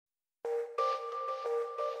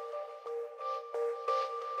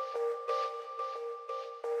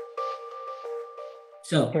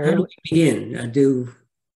So how do we begin?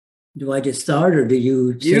 Do I just start, or do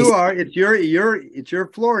you say You are, it's your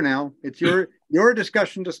floor now. It's your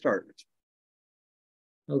discussion to start.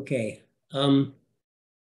 Okay. I'm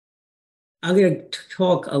going to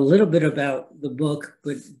talk a little bit about the book,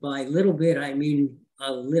 but by little bit, I mean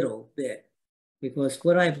a little bit, because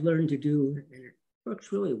what I've learned to do, and it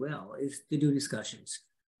works really well, is to do discussions.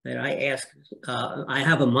 That I ask, I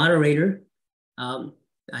have a moderator.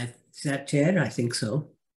 Is that Ted? I think so.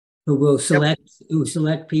 Who will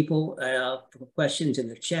select people for questions in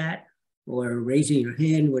the chat or raising your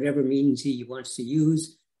hand, whatever means he wants to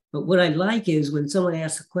use. But what I like is when someone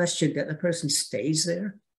asks a question that the person stays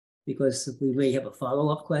there, because we may have a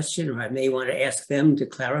follow-up question, or I may want to ask them to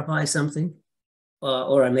clarify something,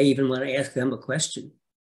 or I may even want to ask them a question.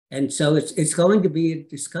 And so it's going to be a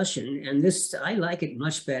discussion, and this, I like it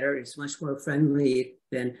much better. It's much more friendly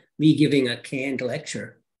than me giving a canned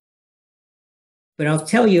lecture. But I'll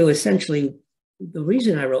tell you essentially the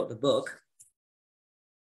reason I wrote the book.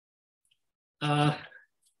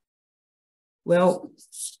 Well,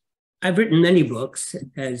 I've written many books,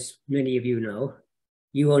 as many of you know.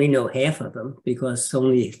 You only know half of them because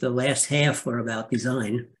only the last half were about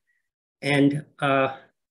design. And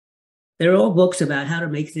they're all books about how to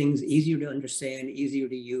make things easier to understand, easier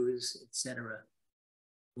to use, etc.,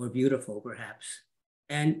 or beautiful, perhaps.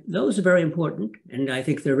 And those are very important, and I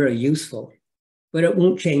think they're very useful, but it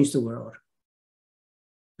won't change the world.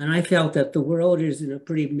 And I felt that the world is in a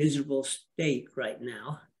pretty miserable state right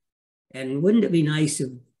now. And wouldn't it be nice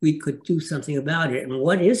if we could do something about it? And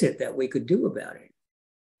what is it that we could do about it?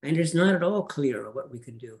 And it's not at all clear what we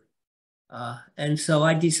can do. And so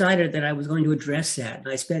I decided that I was going to address that. And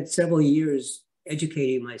I spent several years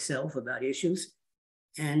educating myself about issues.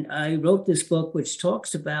 And I wrote this book, which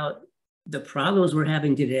talks about the problems we're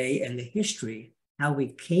having today and the history, how we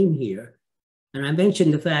came here. And I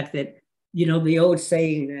mentioned the fact that, you know, the old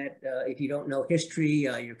saying that if you don't know history,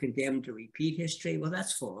 you're condemned to repeat history. Well,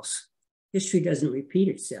 that's false. History doesn't repeat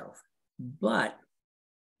itself. But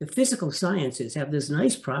the physical sciences have this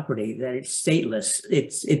nice property that it's stateless.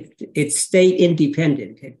 It's state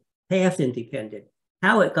independent, path independent.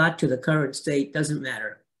 How it got to the current state doesn't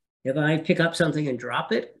matter. If I pick up something and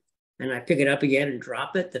drop it, and I pick it up again and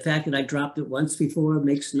drop it, the fact that I dropped it once before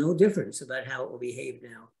makes no difference about how it will behave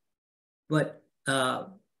now. But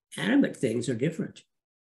animate things are different.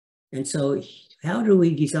 And so how do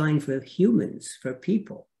we design for humans, for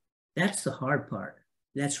people? That's the hard part.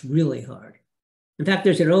 That's really hard. In fact,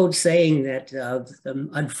 there's an old saying that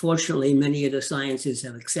unfortunately many of the sciences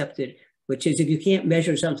have accepted, which is if you can't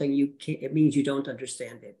measure something, it means you don't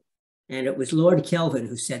understand it. And it was Lord Kelvin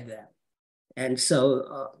who said that. And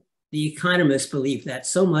so the economists believe that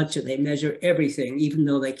so much that they measure everything, even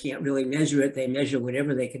though they can't really measure it, they measure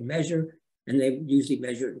whatever they can measure, and they usually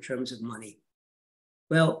measure it in terms of money.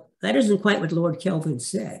 Well, that isn't quite what Lord Kelvin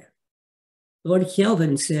said. Lord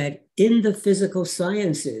Kelvin said, in the physical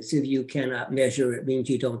sciences, if you cannot measure, it means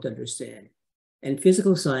you don't understand. And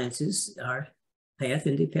physical sciences are path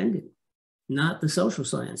independent, not the social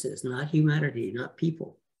sciences, not humanity, not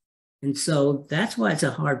people. And so that's why it's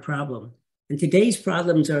a hard problem. And today's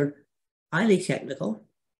problems are highly technical,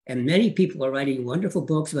 and many people are writing wonderful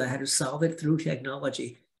books about how to solve it through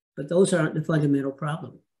technology, but those aren't the fundamental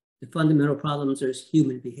problem. The fundamental problems are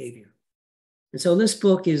human behavior. And so this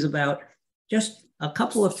book is about just a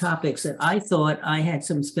couple of topics that I thought I had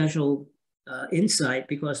some special insight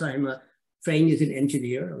because I'm trained as an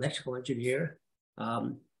engineer, electrical engineer.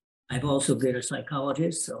 I've also been a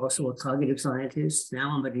psychologist, also a cognitive scientist.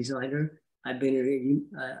 Now I'm a designer. I've been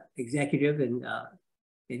an executive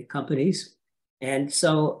in companies. And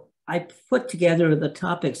so I put together the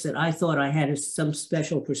topics that I thought I had some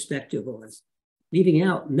special perspective on, leaving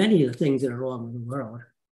out many of the things that are wrong in the world.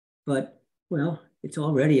 But, well, it's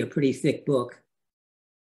already a pretty thick book.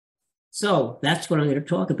 So that's what I'm going to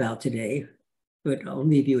talk about today, but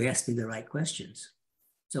only if you ask me the right questions.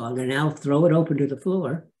 So I'm going to now throw it open to the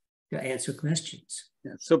floor to answer questions.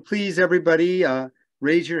 Yeah, so please, everybody,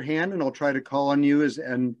 raise your hand, and I'll try to call on you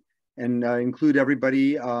and include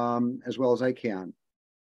everybody as well as I can.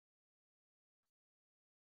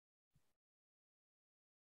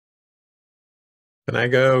 Can I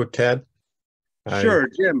go, Ted? Sure,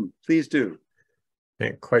 Jim, please do.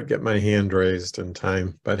 Can't quite get my hand raised in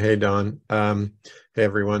time, but hey, Don. Hey,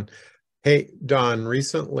 everyone. Hey, Don,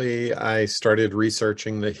 recently I started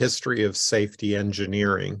researching the history of safety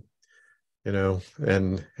engineering, you know,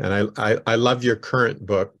 and I love your current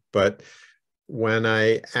book, but when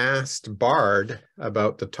I asked Bard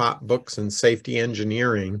about the top books in safety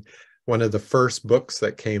engineering, one of the first books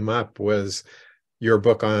that came up was your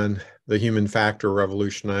book on the human factor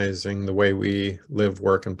revolutionizing the way we live,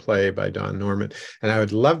 work, and play by Don Norman. And I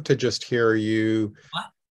would love to just hear you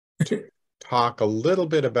talk a little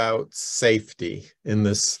bit about safety in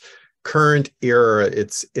this current era.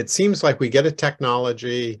 It seems like we get a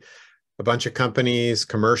technology, a bunch of companies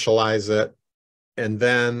commercialize it, and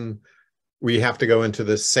then we have to go into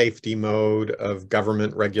this safety mode of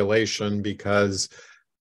government regulation because,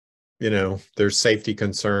 you know, there's safety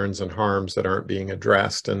concerns and harms that aren't being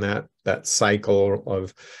addressed. And that cycle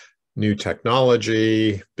of new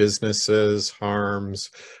technology, businesses, harms,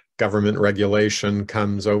 government regulation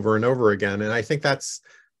comes over and over again. And I think that's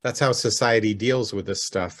how society deals with this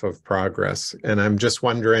stuff of progress. And I'm just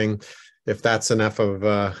wondering if that's enough of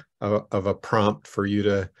a prompt for you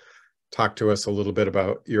to talk to us a little bit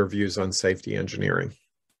about your views on safety engineering.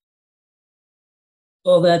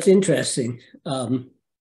 Well, that's interesting.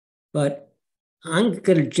 But I'm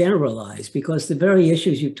going to generalize because the very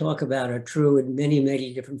issues you talk about are true in many,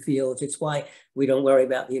 many different fields. It's why we don't worry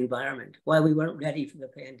about the environment, why we weren't ready for the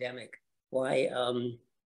pandemic, why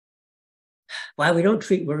we don't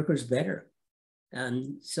treat workers better.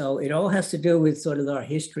 And so it all has to do with sort of our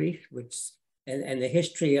history, and the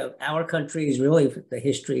history of our country is really the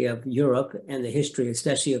history of Europe and the history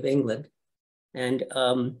especially of England. And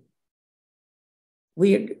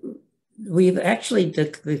we've actually,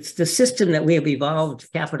 the system that we have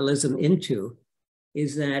evolved capitalism into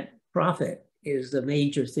is that profit is the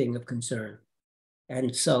major thing of concern.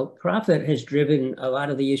 And so profit has driven a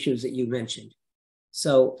lot of the issues that you mentioned.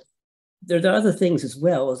 So there are other things as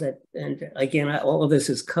well, and again, all of this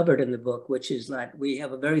is covered in the book, which is that we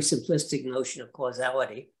have a very simplistic notion of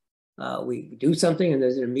causality. We do something and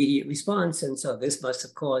there's an immediate response, and so this must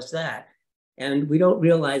have caused that. And we don't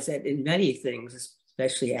realize that in many things,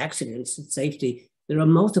 especially accidents and safety, there are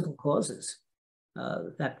multiple causes.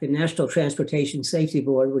 In fact, the National Transportation Safety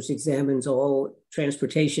Board, which examines all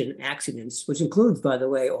transportation accidents, which includes, by the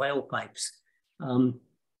way, oil pipes,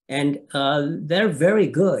 and they're very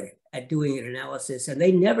good at doing an analysis, and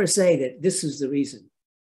they never say that this is the reason.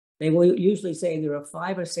 They will usually say there are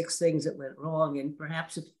 5 or 6 things that went wrong, and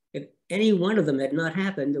perhaps if any one of them had not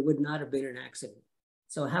happened, there would not have been an accident.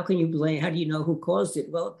 So how can you blame, how do you know who caused it?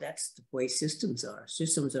 Well, that's the way systems are.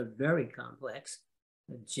 Systems are very complex.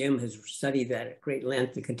 Jim has studied that at great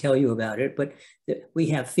length and can tell you about it, but we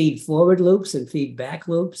have feed-forward loops and feedback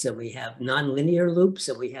loops, and we have nonlinear loops,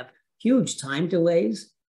 and we have huge time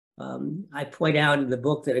delays. I point out in the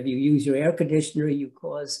book that if you use your air conditioner, you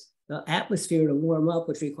cause the atmosphere to warm up,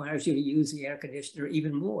 which requires you to use the air conditioner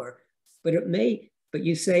even more. But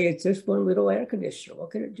you say it's just one little air conditioner.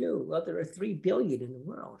 What can it do? Well, there are 3 billion in the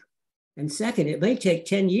world. And second, it may take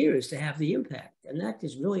 10 years to have the impact. And that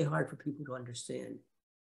is really hard for people to understand.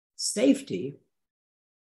 Safety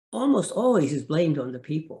almost always is blamed on the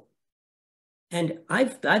people. And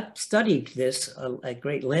I've studied this at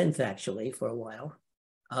great length, actually, for a while.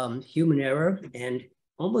 Human error, and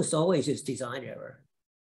almost always it's design error.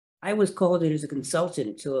 I was called in as a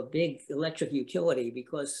consultant to a big electric utility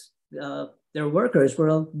because their workers were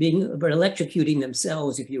electrocuting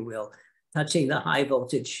themselves, if you will, touching the high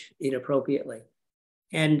voltage inappropriately.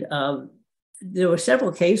 And there were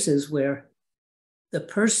several cases where the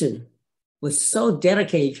person was so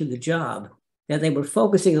dedicated to the job that they were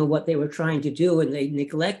focusing on what they were trying to do, and they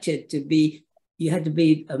neglected to be, you had to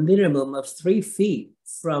be a minimum of 3 feet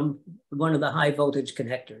from one of the high voltage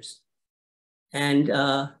connectors. And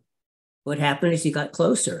what happened is he got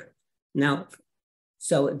closer. Now,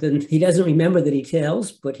 so then he doesn't remember the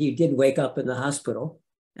details, but he did wake up in the hospital.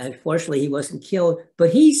 And fortunately, he wasn't killed.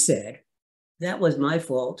 But he said, that was my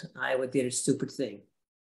fault. I did a stupid thing.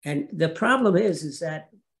 And the problem is that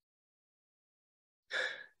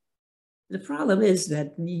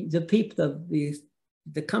the people,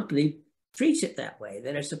 the company treats it that way,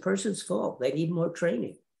 that it's the person's fault. They need more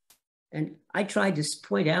training. And I tried to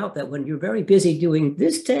point out that when you're very busy doing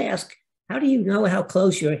this task, how do you know how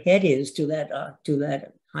close your head is to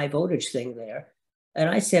that high voltage thing there? And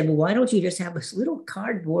I said, well, why don't you just have this little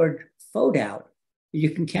cardboard fold out you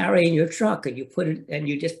can carry in your truck, and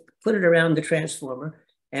you just put it around the transformer,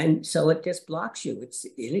 and so it just blocks you. It's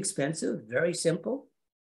inexpensive, very simple.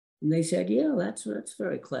 And they said, yeah, that's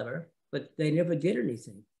very clever, but they never did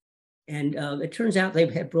anything. And it turns out they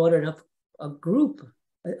had brought enough a group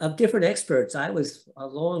of different experts. I was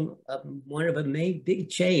along one of a main big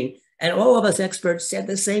chain, and all of us experts said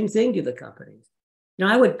the same thing to the companies. Now,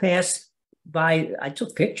 I would pass by, I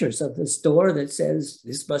took pictures of this door that says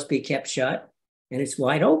this must be kept shut, and it's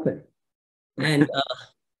wide open. And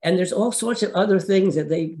there's all sorts of other things that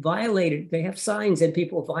they violated. They have signs and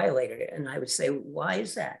people violated it. And I would say, why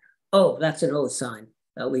is that? oh, that's an old sign.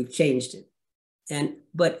 We've changed it.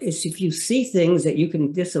 But it's if you see things that you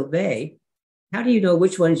can disobey, how do you know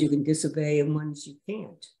which ones you can disobey and ones you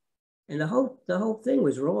can't? And the whole thing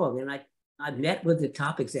was wrong. And I met with the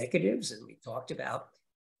top executives and we talked about,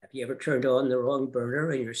 have you ever turned on the wrong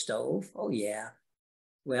burner in your stove? Oh, yeah.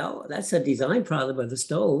 Well, that's a design problem of the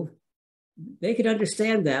stove. They could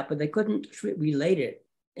understand that, but they couldn't relate it.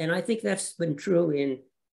 And I think that's been true in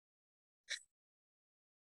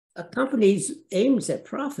a company's aims at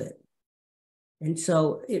profit. And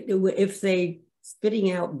so if they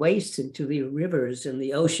spitting out waste into the rivers and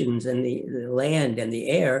the oceans and the land and the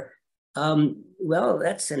air, well,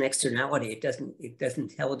 that's an externality. It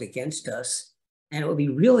doesn't held against us. And it would be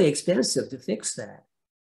really expensive to fix that.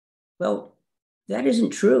 Well, that isn't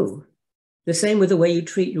true. The same with the way you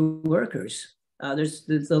treat your workers. There's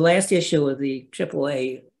the last issue of the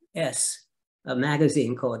AAAS, a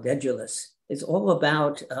magazine called Dedulous. It's all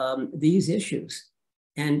about these issues.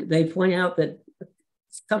 And they point out that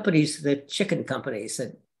companies, the chicken companies,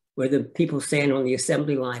 where the people stand on the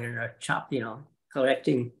assembly line and are chopping up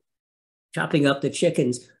the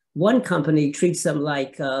chickens. One company treats them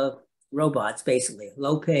like robots, basically,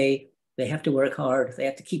 low pay. They have to work hard. They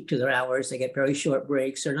have to keep to their hours. They get very short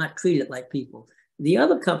breaks. They're not treated like people. The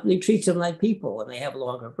other company treats them like people, and they have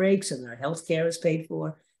longer breaks, and their health care is paid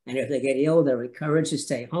for. And if they get ill, they're encouraged to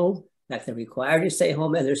stay home. In fact, they're required to stay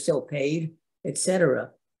home, and they're still paid,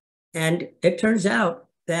 etc. And it turns out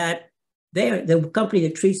that the company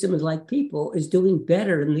that treats them as like people is doing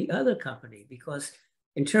better than the other company, because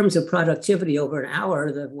in terms of productivity over an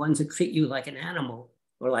hour, the ones that treat you like an animal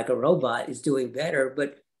or like a robot is doing better,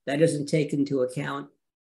 but that doesn't take into account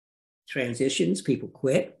transitions, people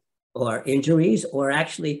quit, or injuries, or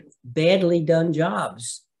actually badly done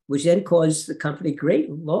jobs, which then cause the company great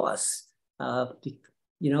loss. If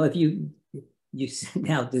you send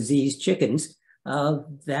out diseased chickens,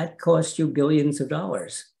 that costs you billions of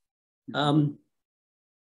dollars.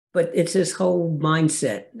 But it's this whole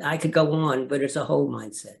mindset. I could go on, but it's a whole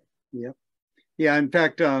mindset. Yeah. Yeah. In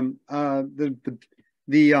fact,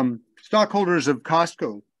 the stockholders of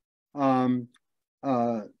Costco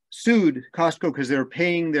sued Costco because they're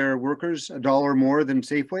paying their workers $1 more than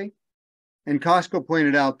Safeway. And Costco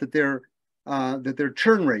pointed out that their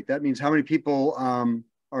churn rate, that means how many people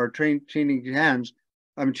are changing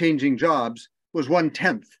jobs, was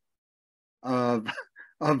 1/10 of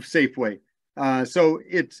Safeway. So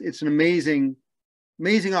it's an amazing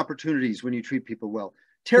opportunities when you treat people well.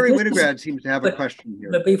 Terry Winograd seems to have a question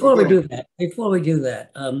here. But before we do that,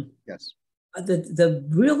 yes, the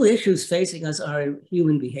real issues facing us are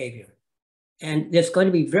human behavior, and it's going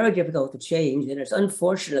to be very difficult to change. And it's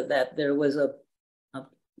unfortunate that there was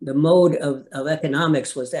the mode of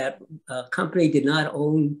economics was that a company did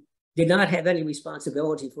not have any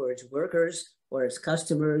responsibility for its workers or its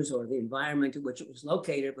customers or the environment in which it was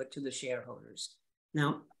located, but to the shareholders.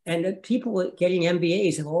 Now, and the people getting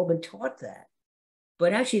MBAs have all been taught that.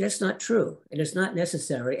 But actually, that's not true, and it's not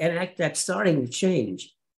necessary. And that's starting to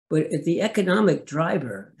change. But the economic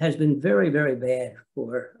driver has been very, very bad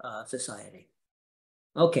for society.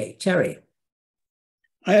 Okay, Terry.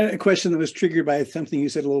 I had a question that was triggered by something you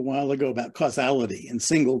said a little while ago about causality and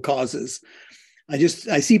single causes. I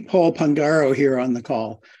see Paul Pangaro here on the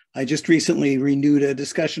call. I just recently renewed a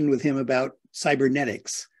discussion with him about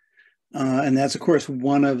cybernetics. And that's, of course,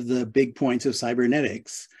 one of the big points of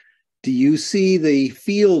cybernetics. Do you see the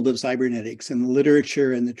field of cybernetics and the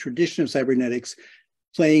literature and the tradition of cybernetics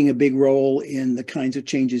playing a big role in the kinds of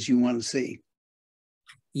changes you want to see?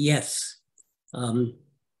 Yes,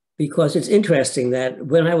 because it's interesting that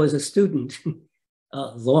when I was a student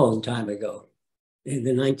a long time ago, in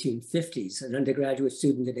the 1950s, an undergraduate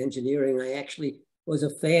student in engineering, I actually was a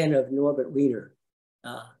fan of Norbert Wiener,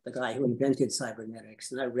 the guy who invented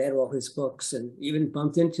cybernetics. And I read all his books and even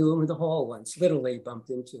bumped into him in the hall once, literally bumped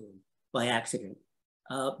into him by accident.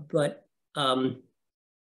 But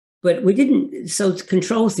we didn't, so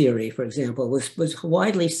control theory, for example, was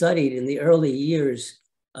widely studied in the early years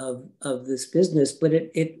of this business, but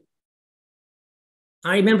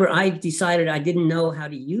I remember I decided I didn't know how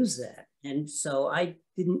to use that. And so I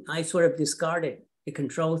sort of discarded the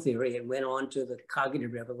control theory and went on to the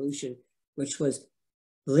cognitive revolution, which was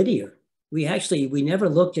linear. We never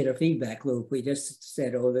looked at a feedback loop. We just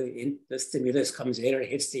said, oh, the stimulus comes in and it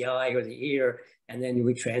hits the eye or the ear, and then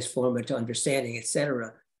we transform it to understanding, et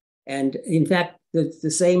cetera. And in fact,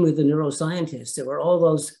 the same with the neuroscientists. There were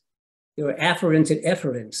afferents and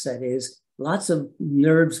efferents. That is, lots of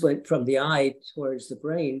nerves went from the eye towards the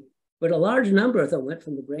brain, but a large number of them went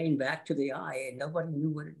from the brain back to the eye, and nobody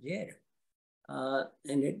knew what it did.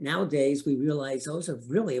 Nowadays, we realize those are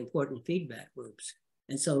really important feedback loops.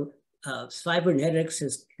 And so cybernetics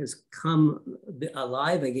has come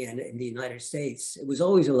alive again in the United States. It was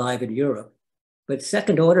always alive in Europe, but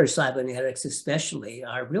second order cybernetics especially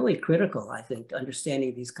are really critical, I think, to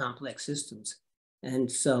understanding these complex systems.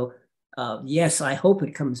 And so, yes, I hope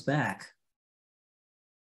it comes back.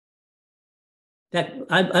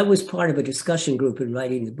 I was part of a discussion group in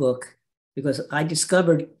writing the book because I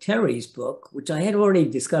discovered Terry's book, which I had already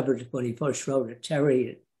discovered when he first wrote it,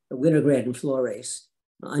 Terry, Winograd and Flores,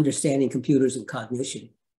 Understanding Computers and Cognition.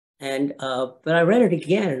 And, but I read it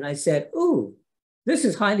again and I said, ooh, this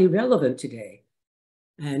is highly relevant today.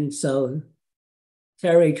 And so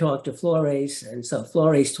Terry talked to Flores, and so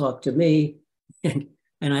Flores talked to me, and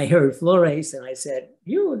I heard Flores, and I said,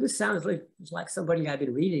 this sounds like somebody I've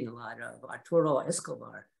been reading a lot of, Arturo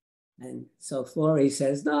Escobar. And so Flores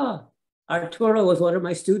says, no, Arturo was one of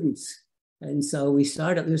my students. And so we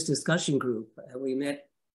started this discussion group, and we met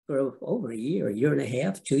for over a year and a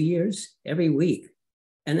half, 2 years, every week.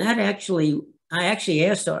 And that I actually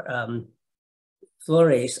asked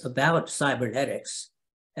Flores about cybernetics.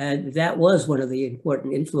 And that was one of the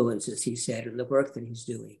important influences, he said, in the work that he's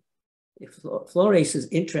doing. Flores is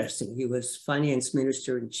interesting. He was finance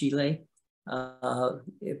minister in Chile,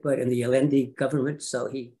 but in the Allende government. So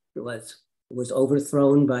he was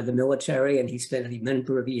overthrown by the military, and he spent a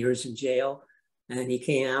number of years in jail. And he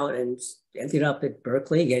came out and ended up at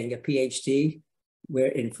Berkeley getting a PhD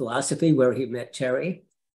in philosophy, where he met Terry.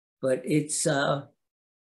 But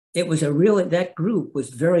that group was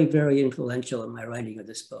very, very influential in my writing of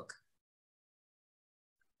this book.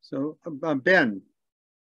 So Ben.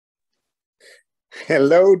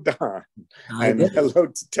 Hello, Don. Hi, and Ben. hello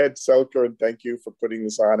to Ted Selker, and thank you for putting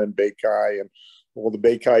this on in BayCHI and all the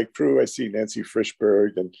BayCHI crew. I see Nancy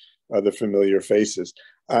Frischberg and other familiar faces.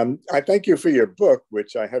 I thank you for your book,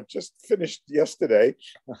 which I have just finished yesterday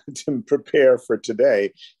to prepare for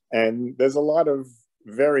today. And there's a lot of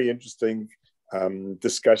very interesting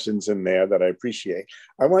discussions in there that I appreciate.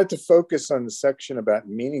 I wanted to focus on the section about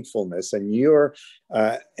meaningfulness and your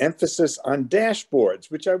emphasis on dashboards,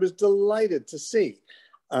 which I was delighted to see.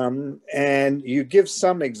 And you give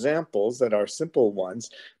some examples that are simple ones,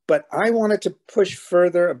 but I wanted to push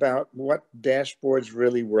further about what dashboards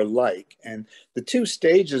really were like. And the two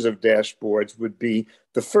stages of dashboards would be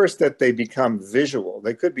the first, that they become visual.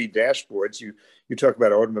 They could be dashboards. You talk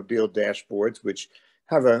about automobile dashboards, which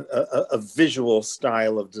have a visual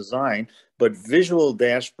style of design, but visual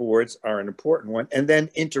dashboards are an important one, and then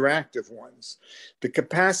interactive ones. The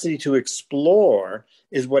capacity to explore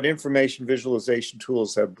is what information visualization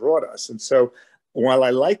tools have brought us. And so while I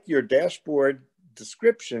like your dashboard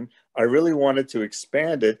description, I really wanted to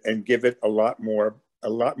expand it and give it a lot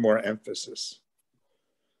more emphasis.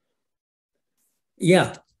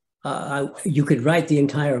 Yeah, you could write the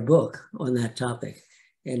entire book on that topic.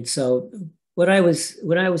 And so when I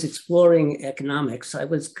was exploring economics, I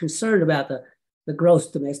was concerned about the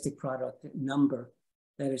gross domestic product number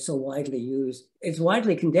that is so widely used. It's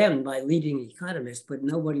widely condemned by leading economists, but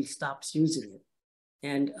nobody stops using it.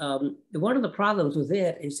 And one of the problems with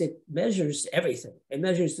it is it measures everything. It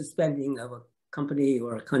measures the spending of a company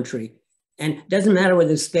or a country. And it doesn't matter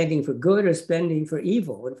whether it's spending for good or spending for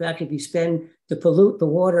evil. In fact, if you spend to pollute the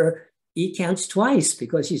water, it counts twice,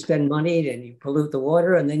 because you spend money and you pollute the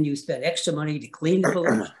water, and then you spend extra money to clean the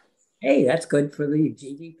pollution. Hey, that's good for the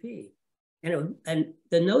GDP. And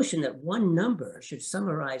the notion that one number should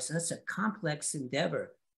summarize such a complex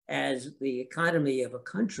endeavor as the economy of a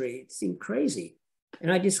country, it seemed crazy.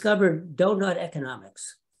 And I discovered donut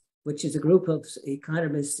economics, which is a group of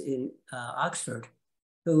economists in Oxford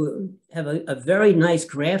who have a very nice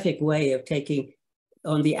graphic way of taking,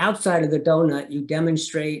 on the outside of the donut, you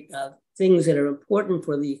demonstrate things that are important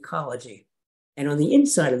for the ecology. And on the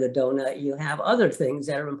inside of the donut, you have other things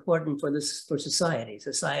that are important for society,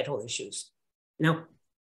 societal issues. Now,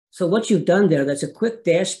 so what you've done there, that's a quick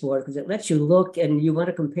dashboard, because it lets you look, and you want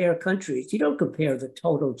to compare countries. You don't compare the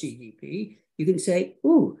total GDP. You can say,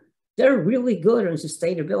 ooh, they're really good on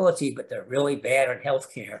sustainability, but they're really bad on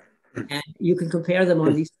healthcare. And you can compare them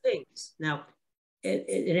on these things. Now,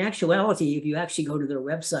 in actuality, if you actually go to their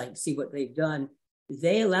website and see what they've done,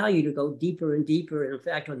 they allow you to go deeper and deeper. And in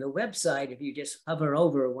fact, on the website, if you just hover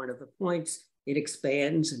over one of the points, it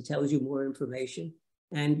expands and tells you more information.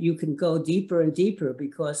 And you can go deeper and deeper,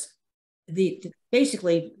 because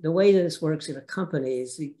basically the way that this works in a company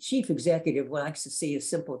is the chief executive likes to see a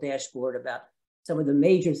simple dashboard about some of the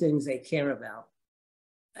major things they care about.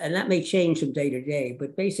 And that may change from day to day,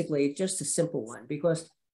 but basically it's just a simple one, because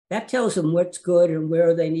that tells them what's good and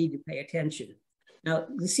where they need to pay attention. Now,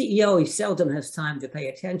 the CEO, he seldom has time to pay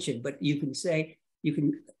attention, but you can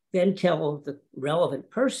then tell the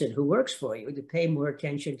relevant person who works for you to pay more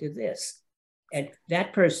attention to this. And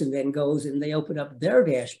that person then goes and they open up their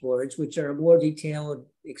dashboards, which are a more detailed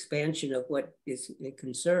expansion of what is a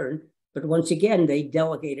concern. But once again, they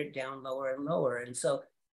delegate it down lower and lower. And so,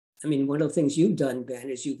 I mean, one of the things you've done, Ben,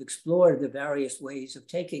 is you've explored the various ways of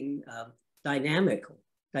taking dynamical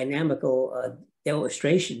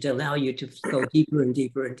illustrations to allow you to go deeper and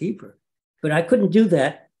deeper and deeper. But I couldn't do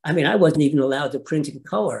that. I mean, I wasn't even allowed to print in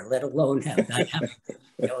color, let alone have dynamic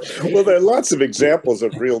illustrations. Well, there are lots of examples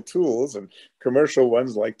of real tools and commercial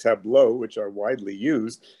ones like Tableau, which are widely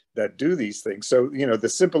used, that do these things. So, you know, the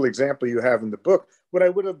simple example you have in the book, what I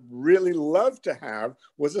would have really loved to have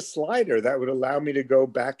was a slider that would allow me to go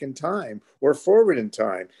back in time or forward in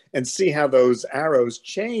time and see how those arrows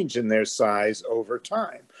change in their size over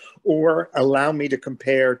time, or allow me to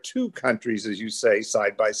compare two countries, as you say,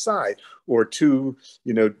 side by side, or two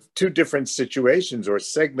different situations or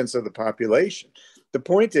segments of the population. The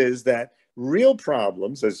point is that real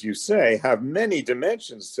problems, as you say, have many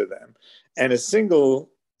dimensions to them, and a single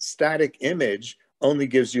static image only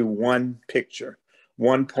gives you one picture,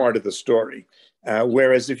 one part of the story.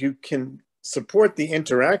 Whereas if you can support the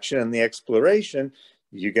interaction and the exploration,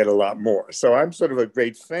 you get a lot more. So I'm sort of a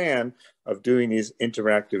great fan of doing these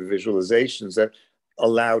interactive visualizations that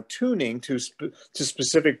allow tuning to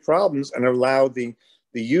specific problems and allow the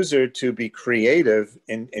user to be creative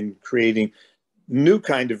in creating new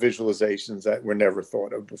kind of visualizations that were never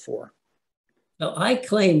thought of before. So I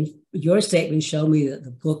claim your statement showed me that the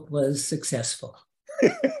book was successful.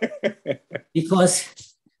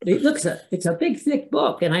 Because it's a big, thick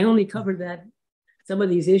book, and I only covered some of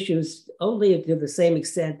these issues only to the same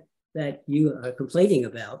extent that you are complaining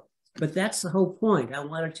about. But that's the whole point. I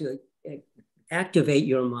wanted to activate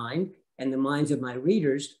your mind and the minds of my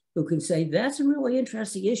readers who can say, that's a really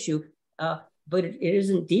interesting issue, but it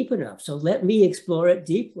isn't deep enough. So let me explore it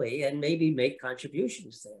deeply and maybe make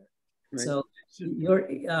contributions there. Right. So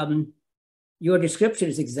your description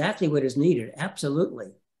is exactly what is needed,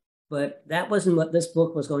 absolutely. But that wasn't what this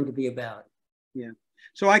book was going to be about. Yeah.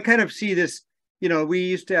 So I kind of see this, you know, we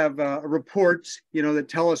used to have reports, you know, that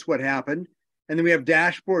tell us what happened. And then we have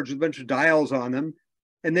dashboards with a bunch of dials on them.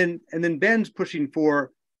 And then Ben's pushing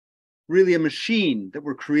for really a machine that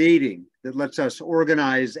we're creating that lets us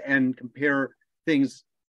organize and compare things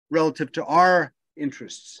relative to our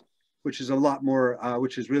interests, which is a lot more,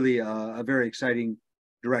 which is really a very exciting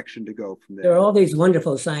direction to go from there. There are all these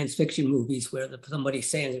wonderful science fiction movies where somebody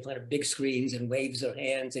stands in front of big screens and waves their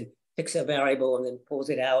hands and picks a variable and then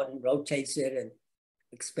pulls it out and rotates it and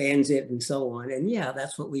expands it and so on. And yeah,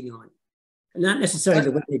 that's what we want. Not necessarily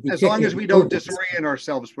the way they depict as long as we don't disorient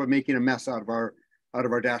ourselves by making a mess out of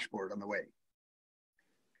our dashboard on the way.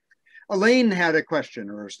 Elaine had a question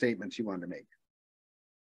or a statement she wanted to make.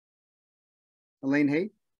 Elaine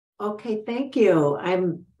Haight? Okay, thank you.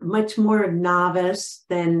 I'm much more novice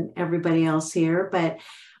than everybody else here, but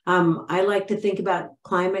I like to think about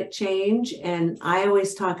climate change, and I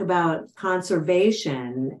always talk about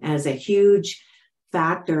conservation as a huge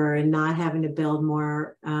factor in not having to build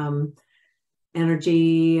more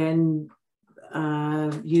energy and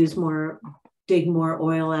dig more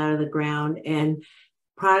oil out of the ground. And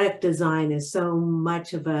product design is so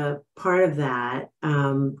much of a part of that,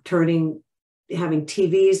 having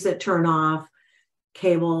TVs that turn off,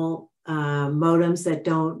 cable modems that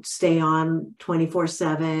don't stay on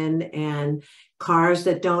 24/7, and cars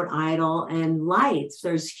that don't idle, and lights.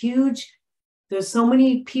 There's so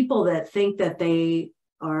many people that think that they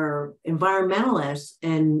are environmentalists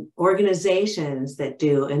and organizations that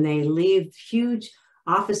do, and they leave huge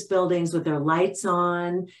office buildings with their lights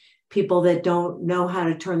on, people that don't know how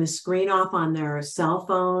to turn the screen off on their cell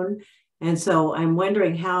phone. And so I'm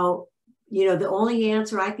wondering how, you know, the only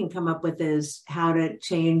answer I can come up with is to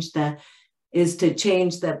change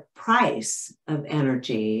the price of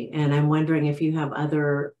energy. And I'm wondering if you have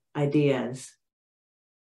other ideas.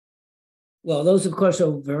 Well, those, of course,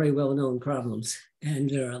 are very well-known problems, and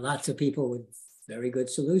there are lots of people with very good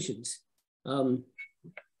solutions. I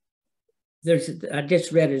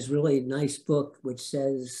just read his really nice book, which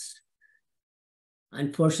says,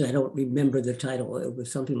 unfortunately, I don't remember the title. It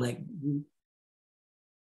was something like,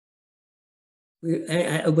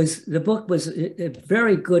 the book was a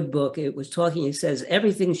very good book. It was talking, it says,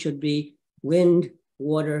 everything should be wind,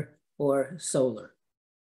 water, or solar.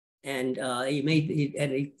 And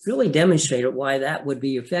he really demonstrated why that would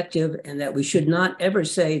be effective, and that we should not ever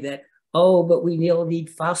say that, oh, but we need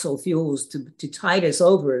fossil fuels to tide us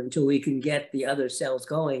over until we can get the other cells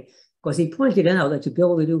going. Because he pointed out that to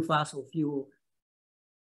build a new fossil fuel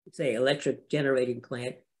say, electric generating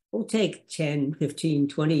plant will take 10, 15,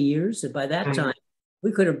 20 years. And by that time,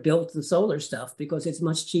 we could have built the solar stuff because it's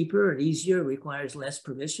much cheaper and easier, requires less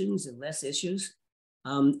permissions and less issues.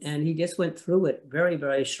 And he just went through it very,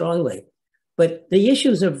 very strongly. But the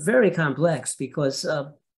issues are very complex because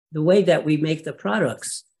the way that we make the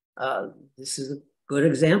products, this is a good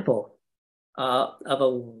example of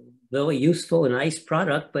a really useful and nice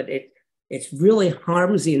product, but it really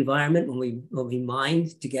harms the environment when we mine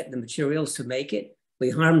to get the materials to make it. We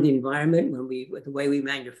harm the environment with the way we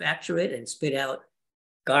manufacture it and spit out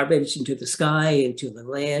garbage into the sky, into the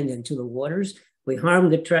land, into the waters. We harm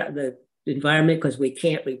the environment because we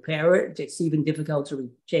can't repair it. It's even difficult to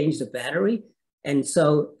change the battery. And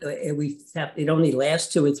so it only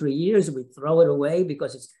lasts 2 or 3 years, and we throw it away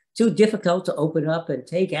because it's too difficult to open up and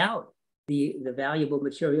take out the valuable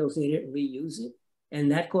materials in it and reuse it.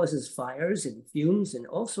 And that causes fires and fumes and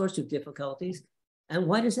all sorts of difficulties. And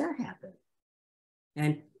why does that happen?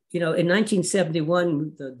 And, in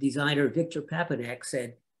 1971, the designer Victor Papanek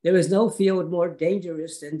said, there is no field more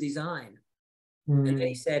dangerous than design. And then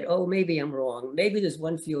he said, oh, maybe I'm wrong. Maybe there's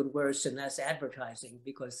one field worse, and that's advertising,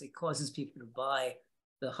 because it causes people to buy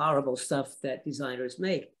the horrible stuff that designers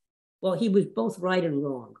make. Well, he was both right and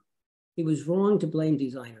wrong. He was wrong to blame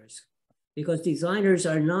designers, because designers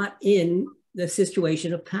are not in the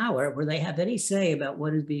situation of power where they have any say about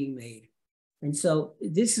what is being made. And so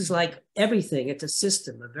this is like everything. It's a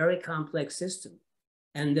system, a very complex system.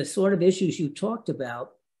 And the sort of issues you talked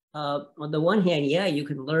about, on the one hand, yeah, you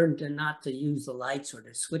can learn not to use the lights or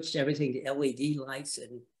to switch everything to LED lights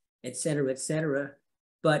and et cetera,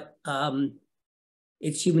 but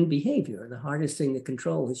it's human behavior. The hardest thing to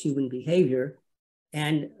control is human behavior.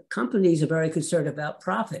 And companies are very concerned about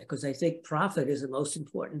profit because they think profit is the most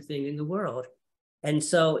important thing in the world. And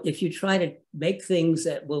so if you try to make things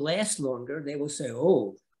that will last longer, they will say,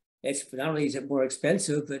 oh, it's not only is it more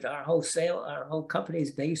expensive, but our whole company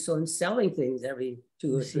is based on selling things every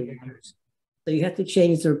 2 or 3 years. So you have to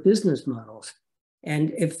change their business models.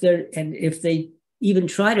 And if they even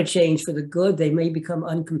try to change for the good, they may become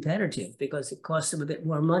uncompetitive because it costs them a bit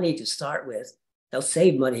more money to start with. They'll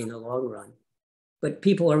save money in the long run. But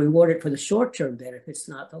people are rewarded for the short-term benefits,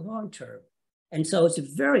 not the long-term. And so it's a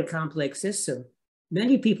very complex system.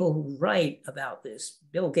 Many people who write about this,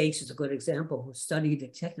 Bill Gates is a good example, who studied the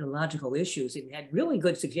technological issues and had really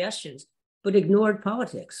good suggestions, but ignored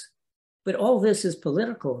politics. But all this is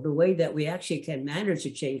political. The way that we actually can manage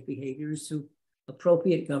to change behaviors through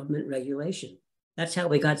appropriate government regulation. That's how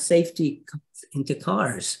we got safety into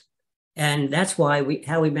cars. And that's why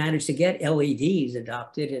how we managed to get LEDs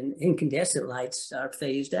adopted and incandescent lights are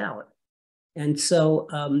phased out. And so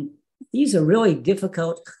these are really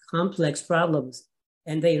difficult, complex problems,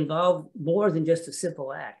 and they involve more than just a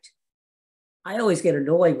simple act. I always get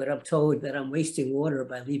annoyed when I'm told that I'm wasting water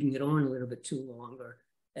by leaving it on a little bit too long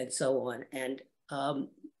and so on. And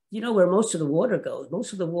where most of the water goes,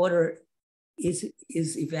 most of the water is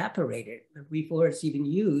evaporated before it's even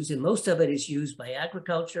used, and most of it is used by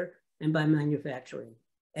agriculture and by manufacturing.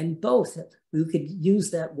 And both, we could use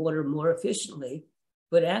that water more efficiently,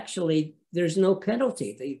 but actually there's no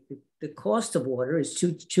penalty. The cost of water is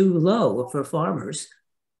too low for farmers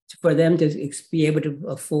for them to be able to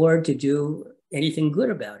afford to do anything good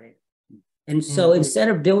about it. And so instead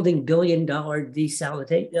of building billion-dollar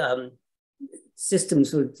desalination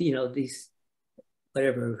systems with, these,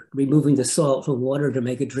 removing the salt from water to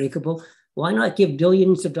make it drinkable, why not give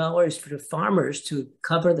billions of dollars for the farmers to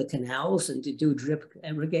cover the canals and to do drip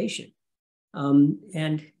irrigation?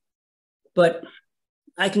 But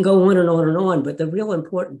I can go on and on and on, but the real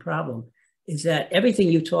important problem is that everything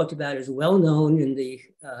you talked about is well known in the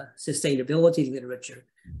sustainability literature,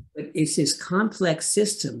 but it's this complex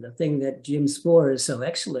system, the thing that Jim Spoor is so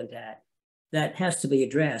excellent at, that has to be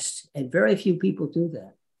addressed, and very few people do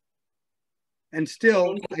that. And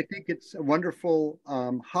still, I think it's a wonderful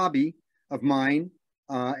hobby of mine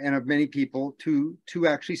and of many people to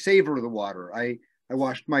actually savor the water. I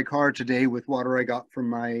washed my car today with water I got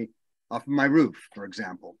from off of my roof, for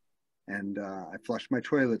example. And I flushed my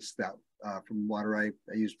toilets from water I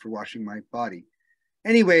used for washing my body.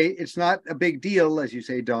 Anyway, it's not a big deal, as you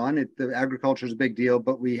say, Don. The agriculture is a big deal,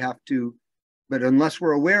 but but unless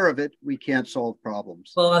we're aware of it, we can't solve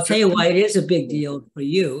problems. Well, I'll tell you why it is a big deal for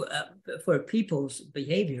you, for people's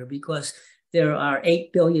behavior, because there are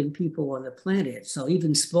 8 billion people on the planet. So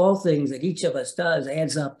even small things that each of us does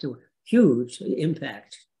adds up to huge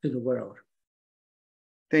impact to the world.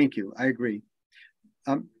 Thank you. I agree.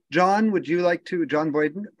 John, John Boykin, would you like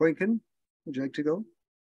to go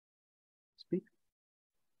speak?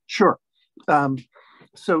 Sure.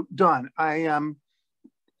 So Don,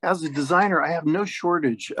 as a designer, I have no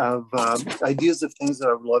shortage of ideas of things that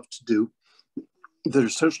I would love to do that are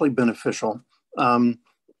socially beneficial.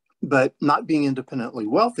 But not being independently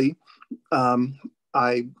wealthy,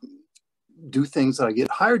 I do things that I get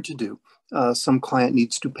hired to do. Some client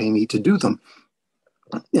needs to pay me to do them.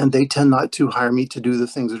 And they tend not to hire me to do the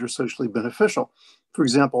things that are socially beneficial. For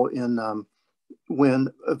example, when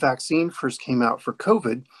a vaccine first came out for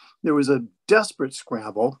COVID, there was a desperate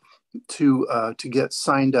scramble to get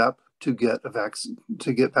signed up to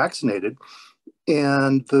get vaccinated,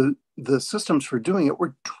 and the systems for doing it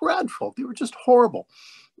were dreadful. They were just horrible,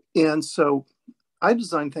 and so I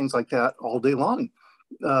designed things like that all day long.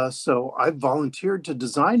 So I volunteered to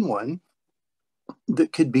design one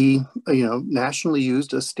that could be, nationally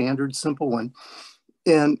used, a standard, simple one.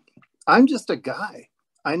 And I'm just a guy.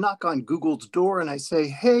 I knock on Google's door and I say,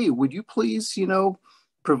 hey, would you please,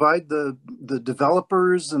 provide the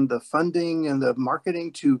developers and the funding and the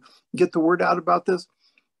marketing to get the word out about this?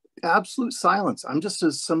 Absolute silence. I'm just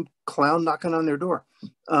some clown knocking on their door.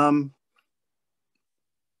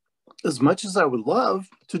 As much as I would love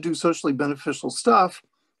to do socially beneficial stuff,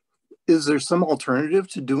 is there some alternative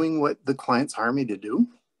to doing what the clients hire me to do?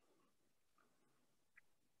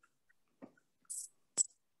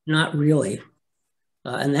 Not really.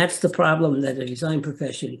 And that's the problem that the design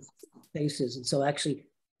profession faces. And so actually,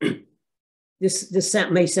 this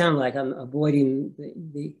may sound like I'm avoiding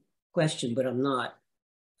the question, but I'm not.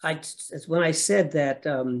 When I said that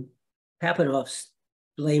Papanoff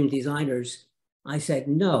blamed designers, I said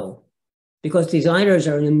no, because designers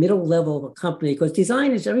are in the middle level of a company,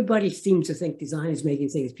 because everybody seems to think design is making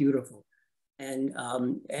things beautiful. And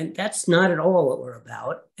that's not at all what we're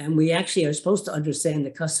about. And we actually are supposed to understand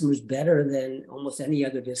the customers better than almost any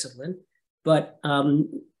other discipline. But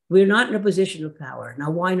we're not in a position of power. Now,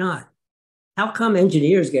 why not? How come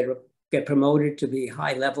engineers get promoted to be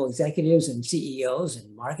high-level executives and CEOs,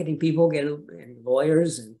 and marketing people and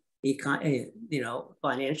lawyers and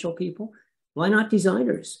financial people? Why not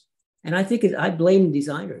designers? And I think I blame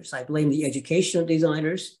designers. I blame the education of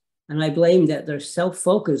designers. And I blame that they're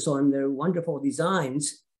self-focused on their wonderful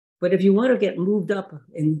designs. But if you want to get moved up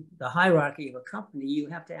in the hierarchy of a company, you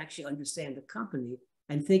have to actually understand the company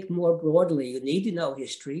and think more broadly. You need to know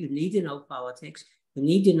history. You need to know politics. You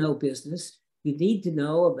need to know business. You need to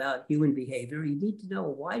know about human behavior. You need to know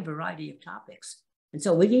a wide variety of topics. And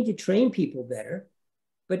so we need to train people better.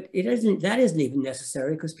 But that isn't even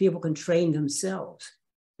necessary, because people can train themselves.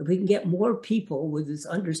 If we can get more people with this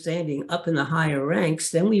understanding up in the higher ranks,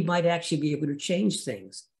 then we might actually be able to change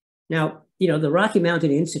things. Now, the Rocky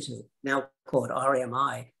Mountain Institute, now called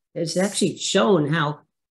RMI, has actually shown how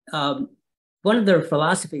one of their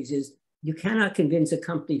philosophies is you cannot convince a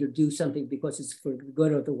company to do something because it's for the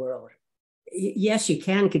good of the world. Yes, you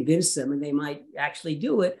can convince them, and they might actually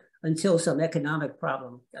do it until some economic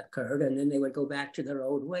problem occurred, and then they would go back to their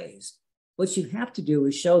old ways. What you have to do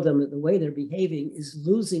is show them that the way they're behaving is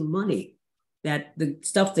losing money, that the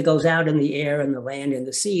stuff that goes out in the air and the land and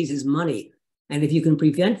the seas is money. And if you can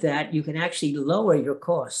prevent that, you can actually lower your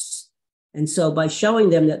costs. And so by showing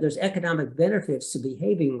them that there's economic benefits to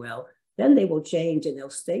behaving well, then they will change and they'll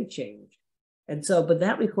stay changed. And so, but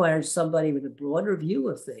that requires somebody with a broader view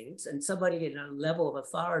of things and somebody at a level of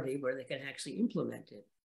authority where they can actually implement it.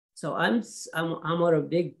 So I'm on a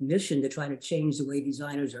big mission to try to change the way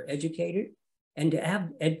designers are educated, and to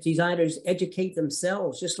have designers educate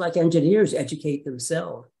themselves, just like engineers educate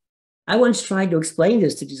themselves. I once tried to explain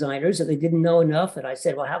this to designers that they didn't know enough. And I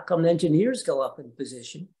said, well, how come engineers go up in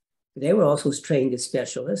position? They were also trained as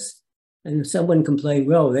specialists. And someone complained,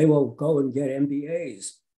 well, they will go and get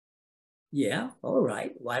MBAs. Yeah, all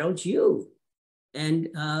right, why don't you? And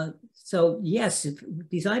so, yes, if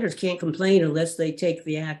designers can't complain unless they take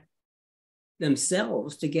the act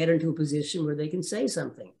themselves to get into a position where they can say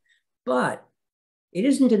something. But it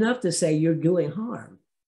isn't enough to say you're doing harm.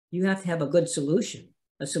 You have to have a good solution,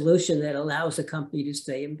 a solution that allows the company to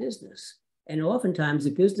stay in business. And oftentimes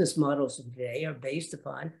the business models of today are based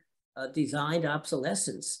upon designed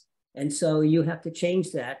obsolescence. And so you have to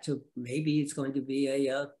change that to maybe it's going to be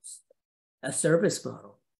a service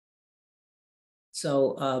model.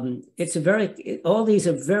 So all these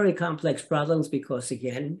are very complex problems because,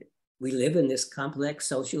 again, we live in this complex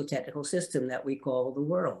socio-technical system that we call the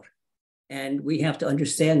world. And we have to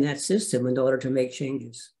understand that system in order to make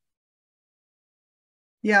changes.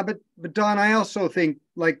 Yeah, but Don, I also think,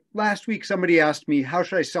 like last week, somebody asked me, how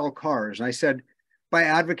should I sell cars? And I said, by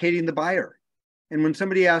advocating the buyer. And when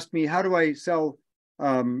somebody asked me, how do I sell,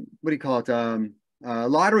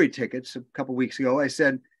 lottery tickets a couple of weeks ago, I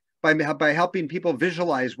said, by helping people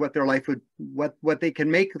visualize what their life would, what they can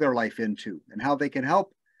make their life into and how they can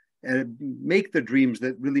help and make the dreams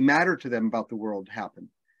that really matter to them about the world happen.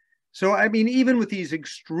 So, I mean, even with these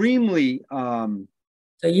extremely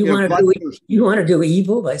so you want to do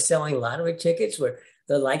evil by selling lottery tickets where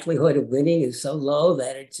the likelihood of winning is so low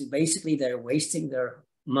that it's basically they're wasting their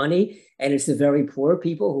money, and it's the very poor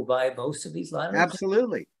people who buy most of these lottery tickets?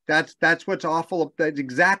 Absolutely. That's what's awful. That's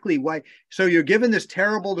exactly why. So you're given this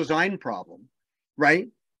terrible design problem, right?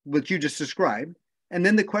 What you just described. And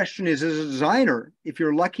then the question is, as a designer, if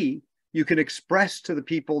you're lucky, you can express to the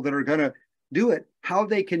people that are going to do it how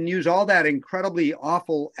they can use all that incredibly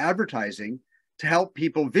awful advertising to help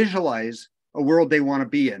people visualize a world they want to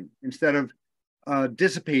be in, instead of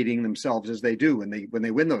dissipating themselves as they do. When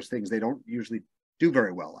they win those things, they don't usually do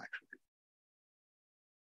very well, actually.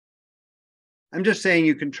 I'm just saying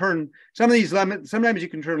you can turn some of these lemons, sometimes you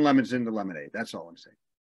can turn lemons into lemonade. That's all I'm saying.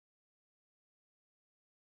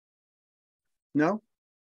 No?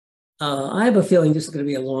 I have a feeling this is going to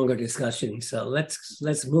be a longer discussion, so let's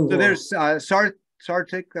move on. So there's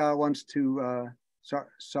Sartik wants to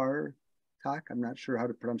Sartak. I'm not sure how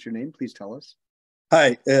to pronounce your name. Please tell us.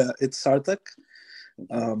 Hi, it's Sarthak.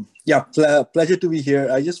 Yeah, pleasure to be here.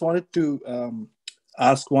 I just wanted to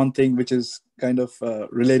ask one thing, which is kind of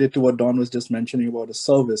related to what Don was just mentioning about a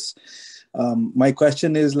service. My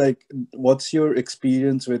question is, like, what's your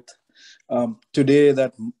experience with today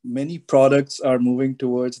that many products are moving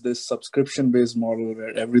towards this subscription-based model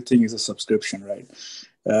where everything is a subscription, right?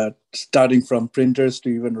 Starting from printers to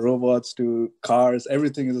even robots to cars,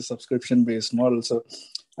 everything is a subscription-based model. So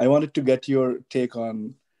I wanted to get your take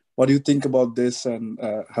on what do you think about this, and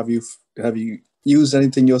have you used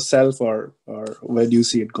anything yourself, or where do you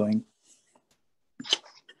see it going?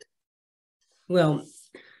 Well,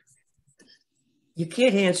 you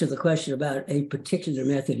can't answer the question about a particular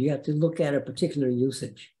method. You have to look at a particular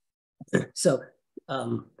usage. So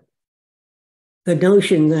the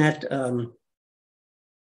notion that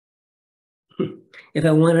if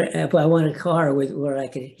I want a car where I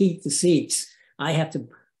can heat the seats,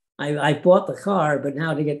 I bought the car, but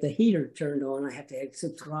now to get the heater turned on, I have to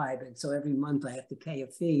subscribe. And so every month I have to pay a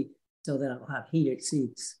fee so that I'll have heated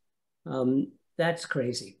seats. That's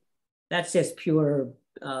crazy. That's just pure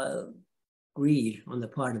greed on the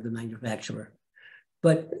part of the manufacturer.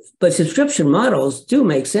 But subscription models do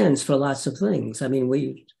make sense for lots of things. I mean,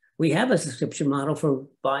 we have a subscription model for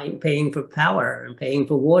paying for power, and paying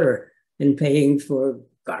for water, and paying for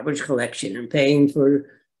garbage collection, and paying for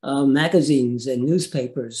magazines and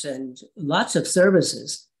newspapers and lots of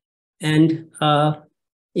services. And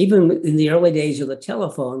even in the early days of the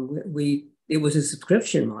telephone, it was a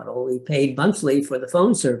subscription model. We paid monthly for the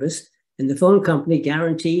phone service, and the phone company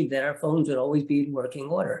guaranteed that our phones would always be in working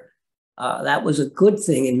order. That was a good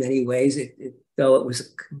thing in many ways, though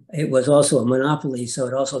it was also a monopoly, so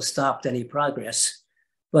it also stopped any progress.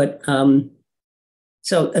 But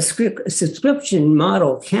so a subscription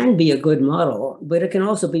model can be a good model, but it can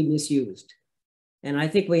also be misused. And I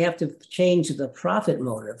think we have to change the profit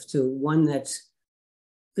motive to one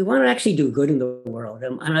we want to actually do good in the world.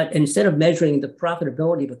 And instead of measuring the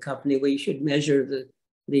profitability of a company, we should measure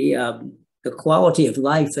the quality of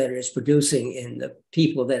life that it's producing in the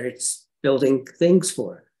people that it's building things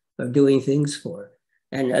for, or doing things for.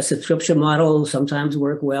 And a subscription model sometimes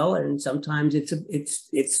work well, and sometimes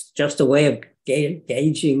it's just a way of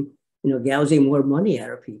gouging more money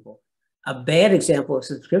out of people. A bad example of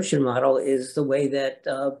subscription model is the way that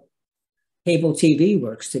cable TV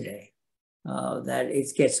works today. That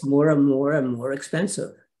it gets more and more and more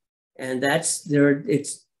expensive, and it's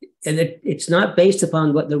not based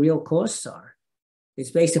upon what the real costs are.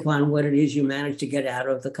 It's based upon what it is you manage to get out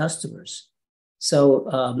of the customers.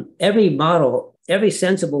 So every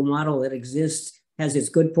sensible model that exists has its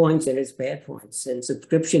good points and its bad points, and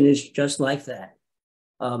subscription is just like that.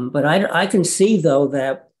 But I can see, though,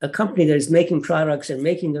 that a company that is making products and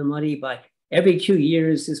making their money by every 2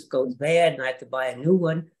 years, this goes bad and I have to buy a new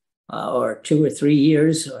one, or 2 or 3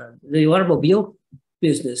 years. The automobile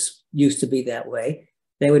business used to be that way.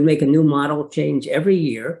 They would make a new model change every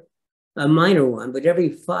year, a minor one, but every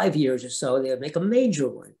 5 years or so, they would make a major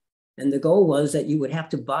one. And the goal was that you would have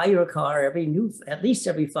to buy your car at least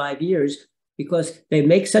every 5 years, because they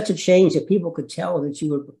make such a change that people could tell that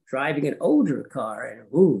you were driving an older car, and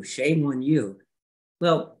ooh, shame on you.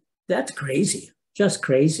 Well, that's crazy, just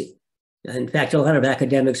crazy. In fact, a lot of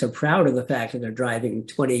academics are proud of the fact that they're driving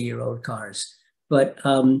 20-year-old cars. But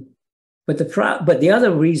the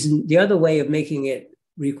other way of making it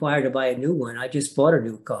required to buy a new one, I just bought a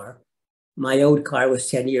new car. My old car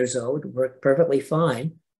was 10 years old, worked perfectly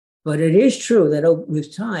fine. But it is true that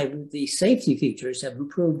with time, the safety features have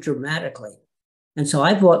improved dramatically. And so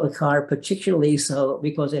I bought the car particularly so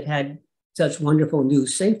because it had such wonderful new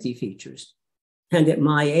safety features. And at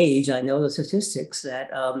my age, I know the statistics that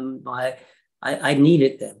I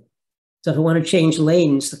needed them. So if I want to change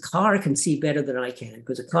lanes, the car can see better than I can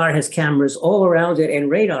because the car has cameras all around it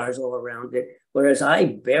and radars all around it, whereas I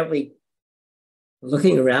barely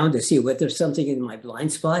looking around to see whether there's something in my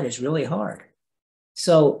blind spot is really hard.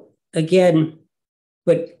 So again,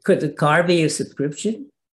 but could the car be a subscription?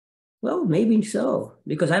 Well, maybe so,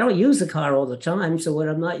 because I don't use the car all the time. So when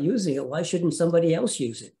I'm not using it, why shouldn't somebody else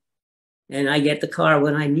use it? And I get the car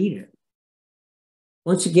when I need it.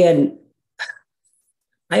 Once again,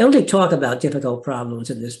 I only talk about difficult problems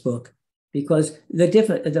in this book because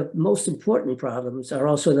the most important problems are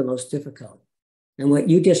also the most difficult. And what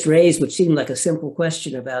you just raised, which seemed like a simple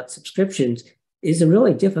question about subscriptions, is a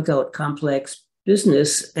really difficult, complex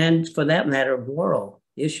business and, for that matter, moral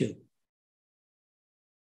issue.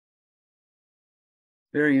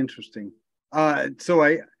 Very interesting.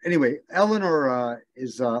 Anyway, Eleanor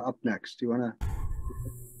is up next. Do you want to?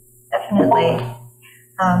 Definitely.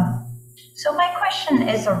 So my question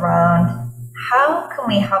is around how can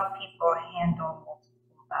we help people handle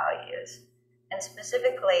multiple values? And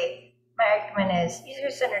specifically, my argument is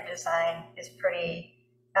user-centered design is pretty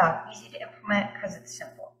easy to implement because it's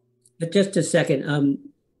simple. But just a second,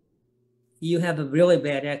 you have a really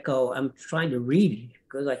bad echo. I'm trying to read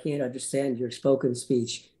because I can't understand your spoken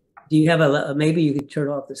speech. Do you have maybe you could turn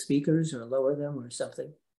off the speakers or lower them or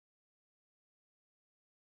something?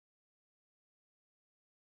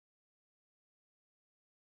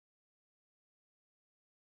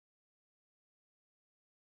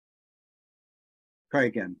 Try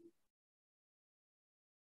again.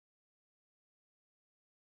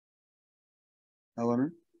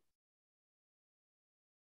 Eleanor?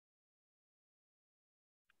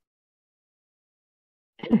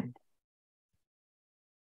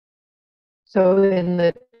 So in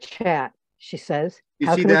the chat, she says,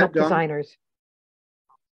 how can we help designers?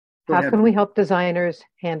 How can we help designers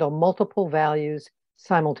handle multiple values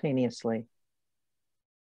simultaneously?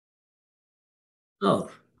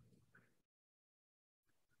 Oh.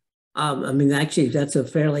 I mean, actually, that's a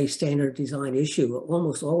fairly standard design issue.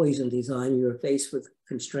 Almost always in design, you're faced with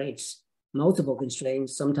constraints, multiple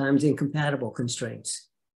constraints, sometimes incompatible constraints.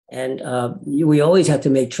 And we always have to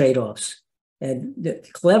make trade-offs. And the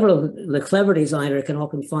clever designer can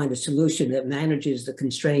often find a solution that manages the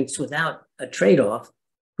constraints without a trade-off.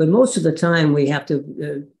 But most of the time, we have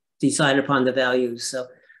to decide upon the values. So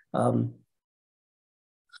I'm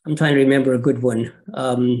trying to remember a good one.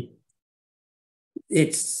 I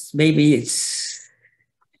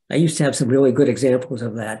used to have some really good examples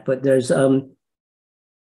of that, but there's, I'll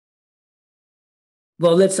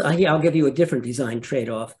give you a different design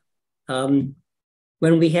trade-off. When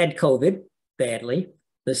we had COVID badly,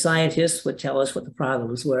 the scientists would tell us what the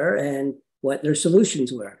problems were and what their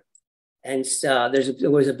solutions were. And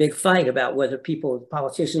there was a big fight about whether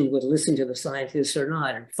politicians would listen to the scientists or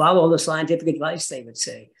not and follow the scientific advice, they would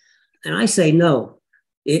say. And I say, no,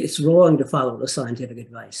 it's wrong to follow the scientific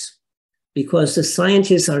advice because the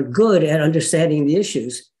scientists are good at understanding the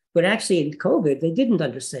issues, but actually in COVID, they didn't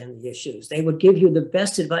understand the issues. They would give you the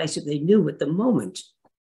best advice that they knew at the moment.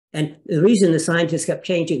 And the reason the scientists kept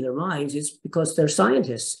changing their minds is because they're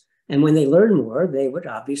scientists. And when they learn more, they would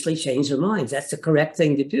obviously change their minds. That's the correct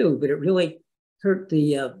thing to do, but it really hurt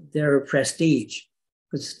their prestige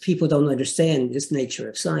because people don't understand this nature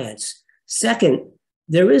of science. Second,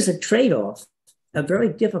 there is a trade-off, a very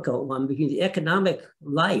difficult one between the economic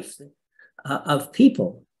life of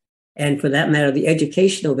people, and for that matter, the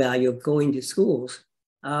educational value of going to schools,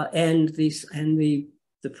 and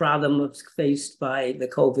the problem faced by the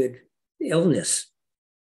COVID illness.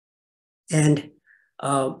 And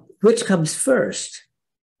which comes first?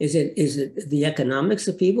 Is it the economics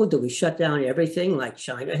of people? Do we shut down everything like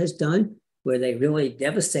China has done, where they really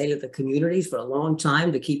devastated the communities for a long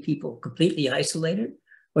time to keep people completely isolated?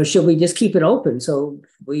 Or should we just keep it open? So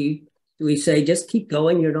we say, just keep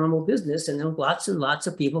going your normal business, and then lots and lots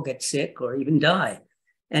of people get sick or even die.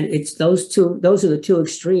 And it's those are the two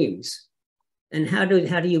extremes. And how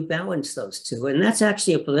do you balance those two? And that's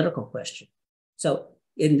actually a political question. So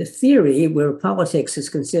in the theory, where politics is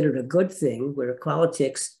considered a good thing, where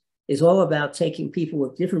politics is all about taking people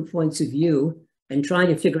with different points of view and trying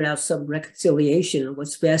to figure out some reconciliation of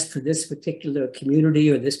what's best for this particular community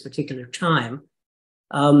or this particular time,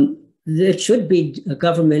 it should be a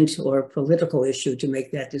government or a political issue to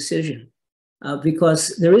make that decision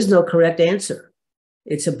because there is no correct answer.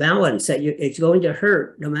 It's a balance that it's going to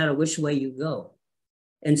hurt no matter which way you go.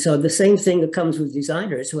 And so the same thing that comes with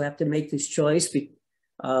designers who have to make this choice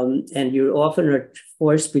And you often are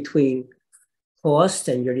forced between cost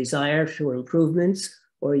and your desire for improvements,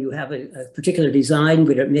 or you have a particular design,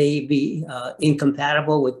 but it may be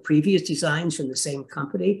incompatible with previous designs from the same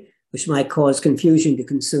company, which might cause confusion to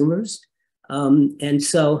consumers. But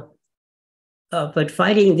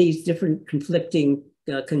fighting these different conflicting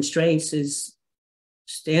constraints is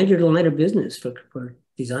standard line of business for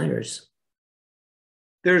designers.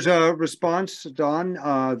 There's a response, Don,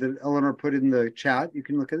 that Eleanor put in the chat. You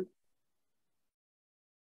can look at it.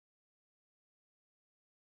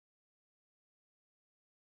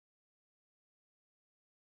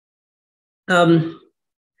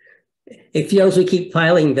 It feels we keep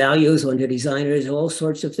piling values onto designers, all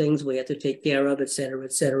sorts of things we have to take care of, et cetera,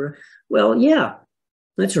 et cetera. Well, yeah,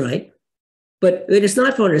 that's right. But it is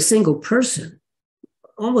not for a single person.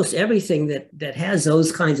 Almost everything that has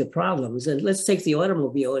those kinds of problems, and let's take the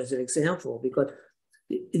automobile as an example, because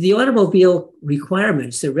the automobile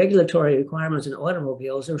requirements, the regulatory requirements in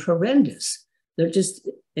automobiles are horrendous. They're just,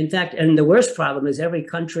 in fact, and the worst problem is every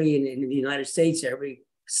country in the United States, every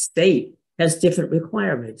state has different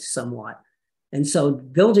requirements somewhat. And so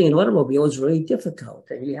building an automobile is really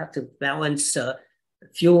difficult, and you have to balance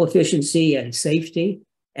fuel efficiency and safety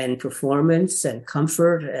and performance and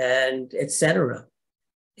comfort and et cetera.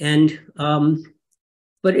 And,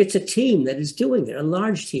 but it's a team that is doing it, a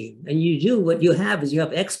large team. And what you have is you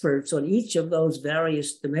have experts on each of those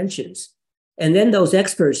various dimensions. And then those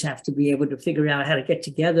experts have to be able to figure out how to get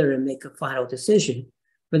together and make a final decision.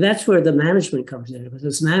 But that's where the management comes in, because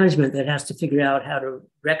it's management that has to figure out how to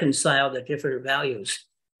reconcile the different values.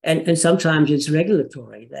 And sometimes it's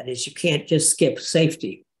regulatory. That is, you can't just skip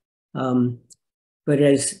safety. But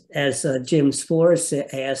as Jim Spores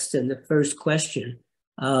asked in the first question,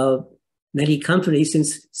 many companies,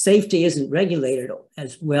 since safety isn't regulated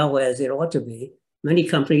as well as it ought to be, many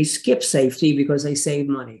companies skip safety because they save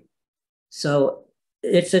money. So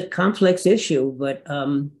it's a complex issue, but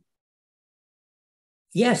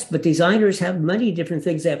yes, but designers have many different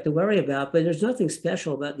things they have to worry about, but there's nothing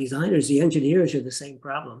special about designers. The engineers are the same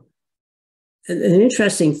problem. And an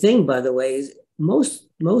interesting thing, by the way, is most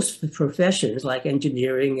professions like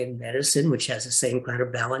engineering and medicine, which has the same kind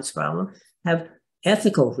of balance problem, have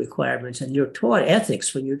ethical requirements, and you're taught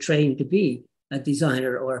ethics when you're trained to be a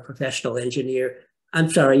designer or a professional engineer. I'm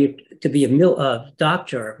sorry, to be a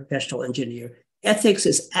doctor or a professional engineer. Ethics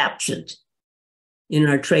is absent in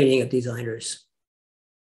our training of designers.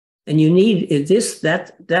 And you need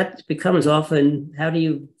that becomes often, how do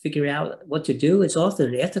you figure out what to do? It's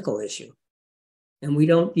often an ethical issue. And we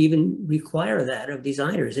don't even require that of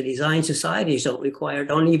designers. The design societies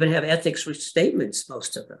don't even have ethics statements,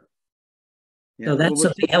 most of them. Yeah, so that's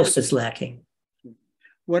something else that's lacking.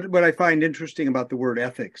 What I find interesting about the word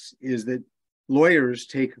ethics is that lawyers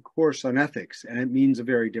take a course on ethics, and it means a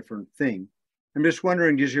very different thing. I'm just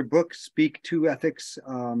wondering, does your book speak to ethics,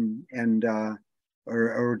 or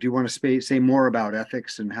do you want to say more about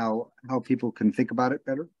ethics and how people can think about it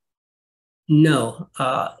better? No,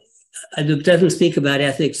 it doesn't speak about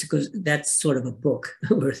ethics because that's sort of a book.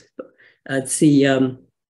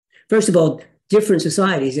 First of all, different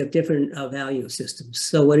societies have different value systems.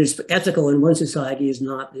 So what is ethical in one society is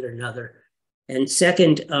not in another. And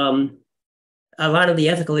second, a lot of the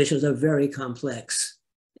ethical issues are very complex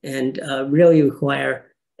and really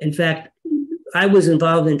require, in fact, I was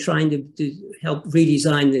involved in trying to help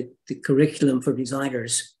redesign the curriculum for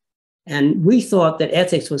designers. And we thought that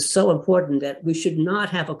ethics was so important that we should not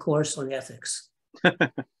have a course on ethics.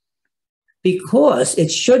 Because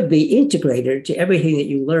it should be integrated to everything that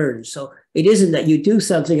you learn. So it isn't that you do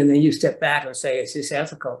something and then you step back and say, is this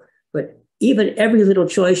ethical? But even every little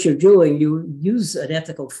choice you're doing, you use an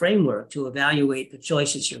ethical framework to evaluate the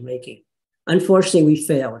choices you're making. Unfortunately, we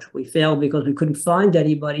failed. We failed because we couldn't find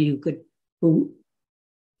anybody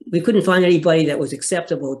we couldn't find anybody that was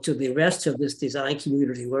acceptable to the rest of this design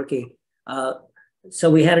community working. So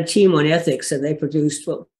we had a team on ethics, and they produced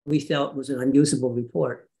what we felt was an unusable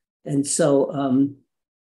report. And so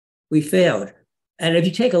we failed. And if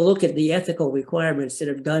you take a look at the ethical requirements that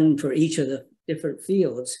are done for each of the different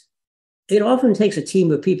fields, it often takes a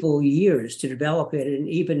team of people years to develop it. And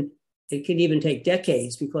it can even take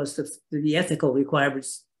decades because the ethical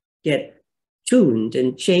requirements get tuned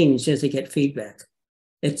and changed as they get feedback.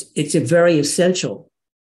 It's a very essential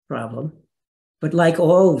problem, but like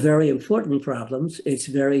all very important problems, it's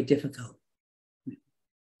very difficult.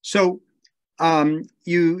 So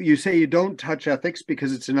you say you don't touch ethics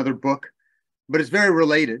because it's another book, but it's very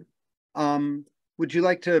related. Would you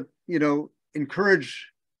like to,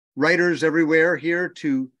 encourage writers everywhere here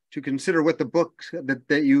to consider what the book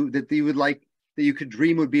that you would like, that you could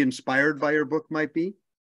dream would be inspired by your book might be?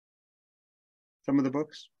 some of the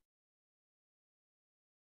books?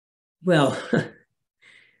 Well,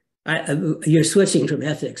 you're switching from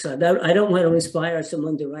ethics. I don't want to inspire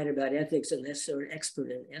someone to write about ethics unless they're an expert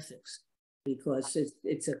in ethics, because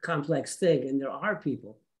it's a complex thing. And there are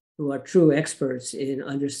people who are true experts in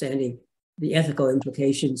understanding the ethical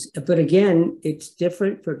implications. But again, it's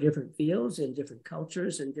different for different fields and different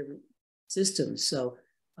cultures and different systems. So,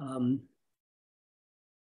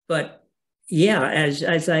 but yeah,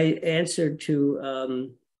 as I answered to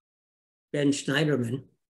Ben Schneiderman,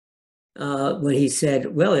 when he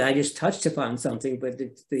said, well, I just touched upon something, but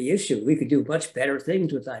the issue, we could do much better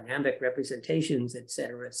things with dynamic representations, et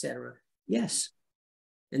cetera, et cetera. Yes.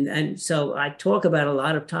 And so I talk about a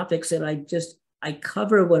lot of topics, and I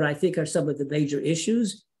cover what I think are some of the major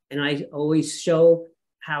issues. And I always show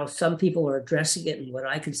how some people are addressing it in what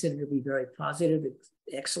I consider to be very positive,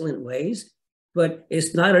 excellent ways. But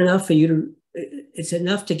it's not enough for you to, it's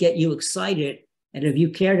enough to get you excited. And if you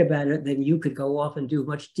cared about it, then you could go off and do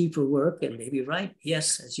much deeper work and maybe write,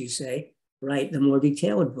 yes, as you say, write the more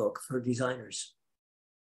detailed book for designers.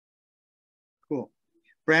 Cool.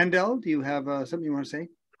 Brandel, do you have something you want to say?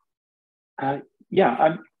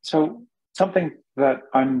 Yeah, so something that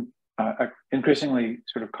I'm increasingly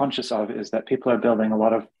sort of conscious of is that people are building a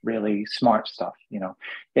lot of really smart stuff. You know,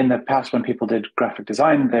 in the past, when people did graphic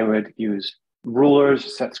design, they would use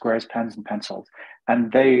rulers, set squares, pens, and pencils,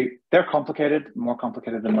 and they're complicated, more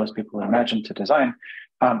complicated than most people imagine to design.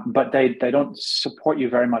 But they don't support you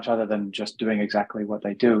very much other than just doing exactly what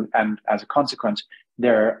they do. And as a consequence,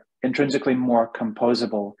 they're intrinsically more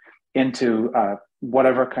composable into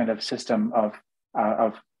whatever kind of system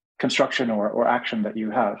of construction or action that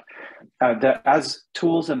you have. As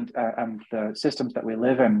tools and the systems that we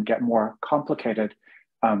live in get more complicated,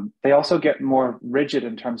 they also get more rigid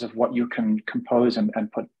in terms of what you can compose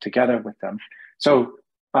and put together with them. So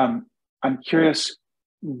I'm curious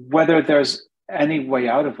whether there's any way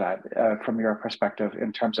out of that from your perspective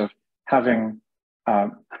in terms of having,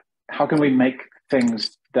 how can we make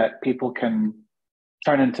things that people can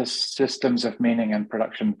turn into systems of meaning and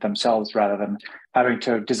production themselves, rather than having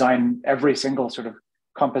to design every single sort of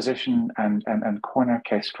composition and corner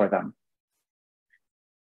case for them?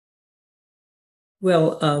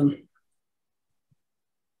 Well,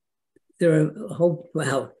 there are a whole,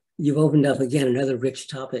 wow, you've opened up again another rich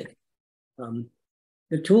topic.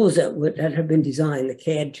 The tools that have been designed, the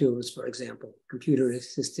CAD tools, for example,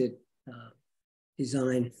 computer-assisted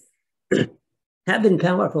design, have been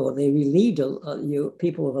powerful. They relieved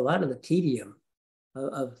people of a lot of the tedium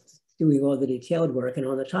of doing all the detailed work. And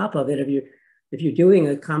on the top of it, if you're doing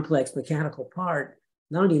a complex mechanical part,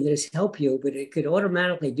 not only does this help you, but it could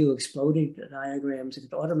automatically do exploded diagrams. It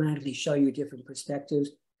could automatically show you different perspectives.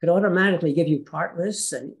 It could automatically give you part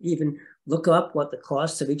lists and even look up what the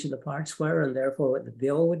costs of each of the parts were and therefore what the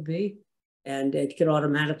bill would be. And it could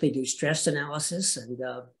automatically do stress analysis and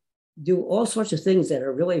do all sorts of things that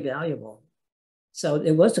are really valuable. So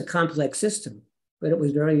it was a complex system, but it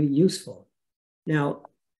was very useful. Now,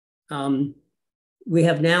 we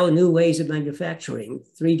have now new ways of manufacturing,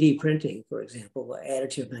 3D printing, for example,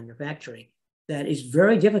 additive manufacturing, that is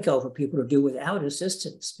very difficult for people to do without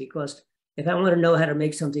assistance, because if I want to know how to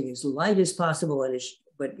make something as light as possible,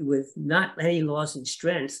 but with not any loss in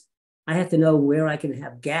strength, I have to know where I can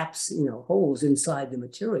have gaps, holes inside the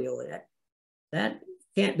material. That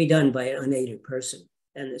can't be done by an unaided person.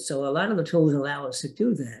 And so a lot of the tools allow us to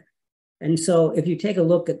do that. And so if you take a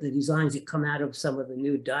look at the designs that come out of some of the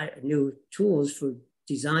new tools for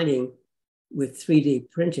designing with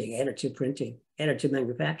 3D printing, additive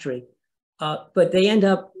manufacturing, but they end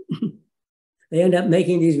up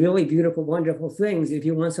making these really beautiful, wonderful things. If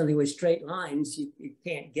you want something with straight lines, you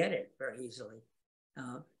can't get it very easily.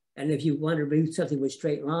 And if you want to do something with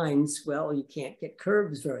straight lines, well, you can't get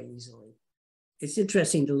curves very easily. It's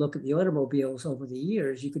interesting to look at the automobiles over the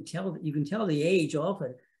years. You can tell the age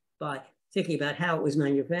often by thinking about how it was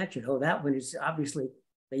manufactured. Oh, that one is obviously,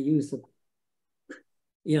 they use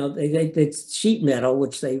it's sheet metal,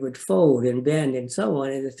 which they would fold and bend and so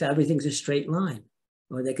on, and everything's a straight line.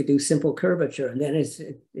 Or they could do simple curvature. And then as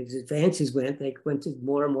advances went, they went to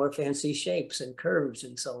more and more fancy shapes and curves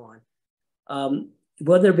and so on.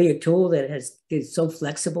 Will there be a tool that is so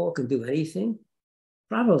flexible, can do anything?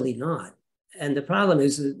 Probably not. And the problem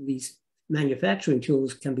is that these manufacturing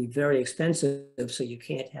tools can be very expensive, so you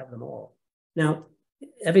can't have them all. Now,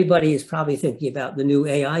 everybody is probably thinking about the new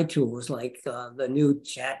AI tools like the new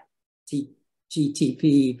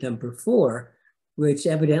GTP number 4, which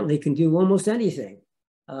evidently can do almost anything.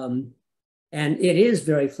 And it is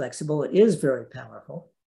very flexible. It is very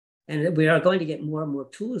powerful. And we are going to get more and more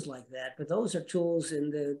tools like that. But those are tools in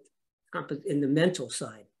the in the mental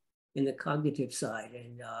side, in the cognitive side,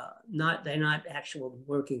 and they're not actual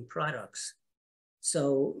working products.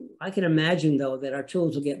 So I can imagine, though, that our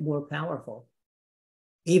tools will get more powerful,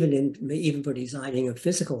 even for designing of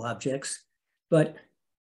physical objects. But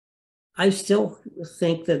I still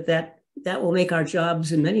think that will make our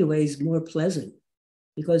jobs in many ways more pleasant,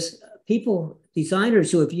 because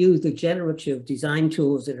designers who have used the generative design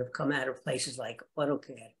tools that have come out of places like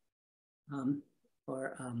AutoCAD,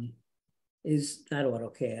 is not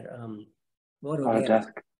AutoCAD,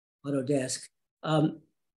 Autodesk.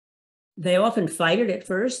 They often fight it at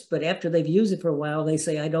first, but after they've used it for a while, they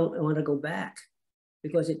say, I don't want to go back,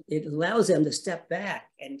 because it allows them to step back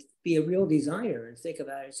and be a real designer and think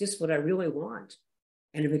about, is this what I really want?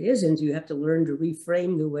 And if it isn't, you have to learn to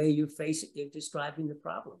reframe the way you're describing the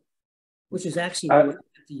problem, which is actually why you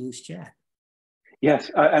have to use chat.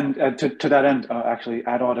 Yes, and to that end, actually,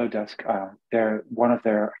 at Autodesk, one of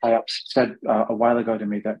their high-ups said a while ago to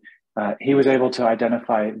me that he was able to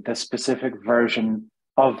identify the specific version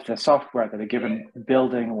of the software that a given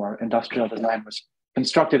building or industrial design was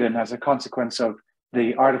constructed in as a consequence of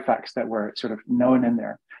the artifacts that were sort of known in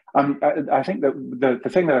there. I think that the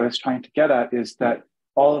thing that I was trying to get at is that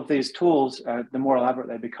all of these tools, the more elaborate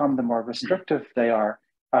they become, the more restrictive they are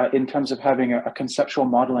in terms of having a conceptual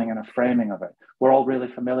modeling and a framing of it. We're all really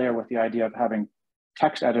familiar with the idea of having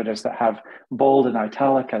text editors that have bold and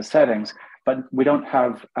italic as settings, but we don't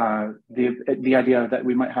have the idea that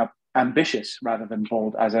we might have ambitious rather than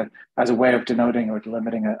bold as a way of denoting or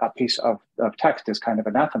delimiting a piece of text is kind of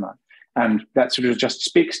anathema. And that sort of just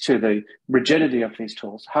speaks to the rigidity of these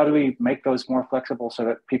tools. How do we make those more flexible so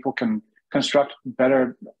that people can construct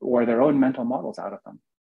better or their own mental models out of them?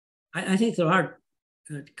 I think there are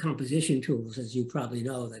composition tools, as you probably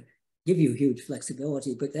know, that give you huge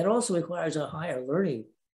flexibility, but that also requires a higher learning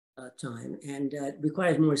time and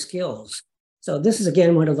requires more skills. So this is,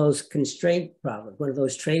 again, one of those constraint problems, one of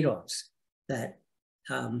those trade-offs that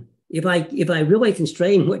if I really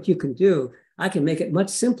constrain what you can do, I can make it much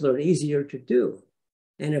simpler and easier to do.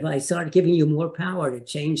 And if I start giving you more power to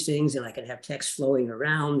change things, and I can have text flowing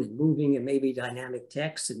around and moving and maybe dynamic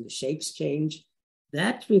text and the shapes change,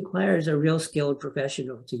 that requires a real skilled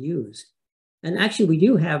professional to use. And actually, we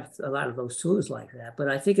do have a lot of those tools like that, but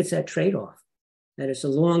I think it's that trade-off, that it's a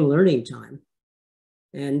long learning time.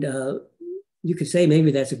 And you could say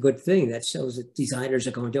maybe that's a good thing. That shows that designers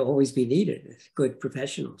are going to always be needed, good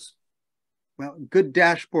professionals. Well, good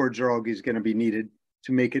dashboards are always going to be needed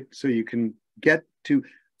to make it so you can get to,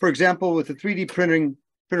 for example, with the 3D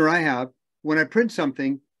printer I have, when I print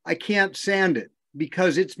something, I can't sand it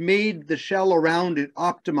because it's made the shell around it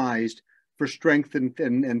optimized for strength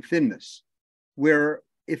and thinness. Where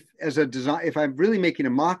if I'm really making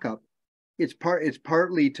a mock-up, it's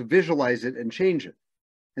partly to visualize it and change it,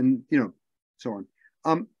 and so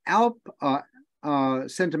on. Alp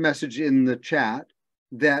sent a message in the chat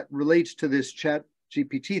that relates to this chat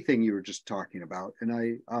GPT thing you were just talking about.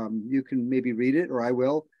 And you can maybe read it, or I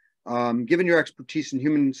will. Given your expertise in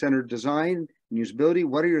human-centered design and usability,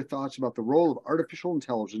 what are your thoughts about the role of artificial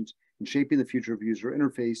intelligence in shaping the future of user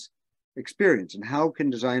interface experience? And how can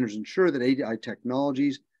designers ensure that AI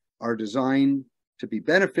technologies are designed to be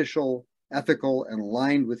beneficial, ethical, and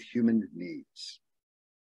aligned with human needs?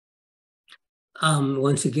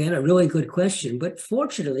 Once again, a really good question, but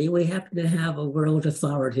fortunately, we happen to have a world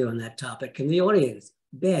authority on that topic in the audience.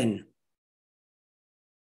 Ben.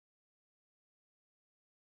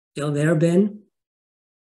 Still there, Ben?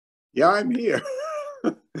 Yeah, I'm here.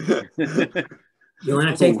 You want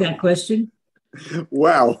to take that question?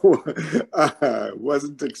 Wow,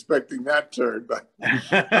 wasn't expecting that turn, but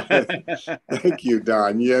thank you,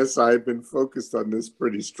 Don. Yes, I've been focused on this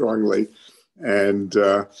pretty strongly, and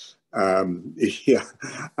yeah,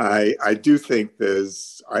 I do think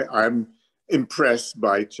I'm impressed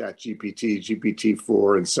by ChatGPT,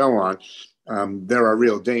 GPT-4, and so on. There are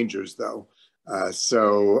real dangers, though.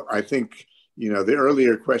 So I think, the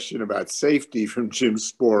earlier question about safety from Jim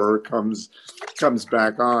Sporer comes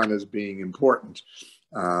back on as being important.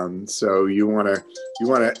 So I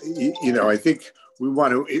think we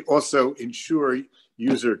want to also ensure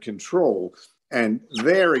user control. And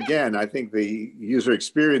there again, I think the user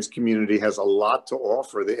experience community has a lot to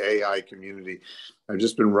offer the AI community. I've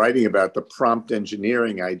just been writing about the prompt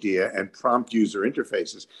engineering idea and prompt user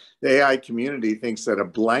interfaces. The AI community thinks that a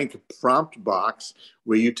blank prompt box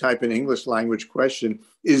where you type an English language question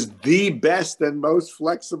is the best and most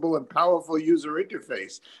flexible and powerful user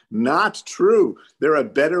interface. Not true. There are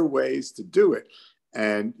better ways to do it.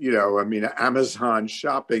 And, Amazon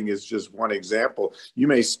shopping is just one example. You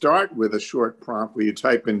may start with a short prompt where you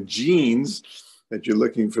type in jeans that you're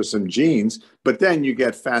looking for some genes, but then you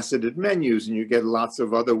get faceted menus and you get lots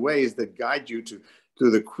of other ways that guide you to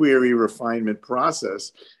the query refinement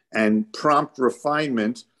process. And prompt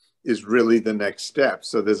refinement is really the next step.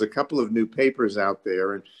 So there's a couple of new papers out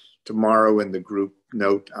there, and tomorrow in the group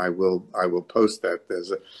note, I will post that.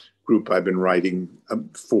 There's a group I've been writing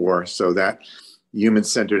for, so that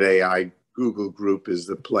human-centered AI Google group is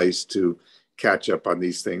the place to catch up on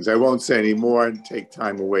these things. I won't say any more and take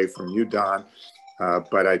time away from you, Don,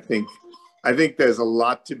 but I think there's a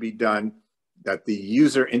lot to be done, that the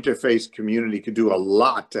user interface community could do a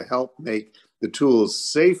lot to help make the tools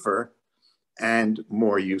safer and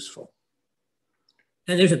more useful.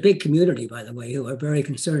 And there's a big community, by the way, who are very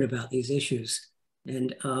concerned about these issues.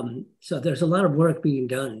 And so there's a lot of work being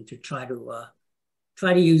done to try to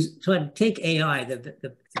take AI,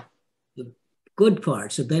 the good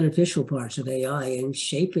parts, the beneficial parts of AI, and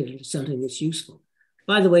shape it into something that's useful.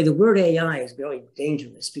 By the way, the word AI is very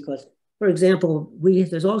dangerous because, for example,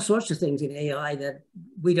 there's all sorts of things in AI that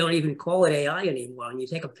we don't even call it AI anymore. And you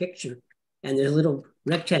take a picture and there's a little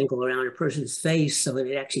rectangle around a person's face so that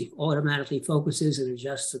it actually automatically focuses and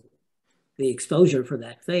adjusts the exposure for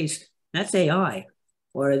that face. That's AI.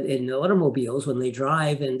 Or in automobiles, when they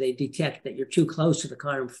drive and they detect that you're too close to the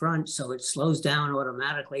car in front, so it slows down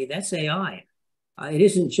automatically, that's AI. It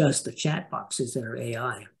isn't just the chat boxes that are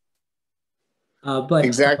AI. But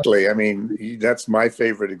exactly. I mean, that's my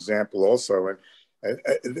favorite example also. And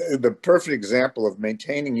the perfect example of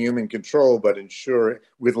maintaining human control, but ensure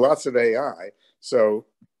with lots of AI. So,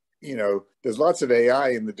 you know, there's lots of AI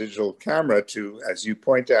in the digital camera to, as you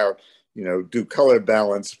point out, you know, do color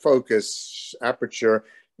balance, focus, aperture,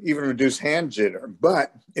 even reduce hand jitter,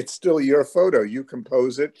 but it's still your photo. You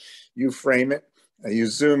compose it, you frame it, you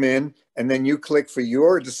zoom in, and then you click for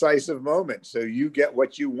your decisive moment. So you get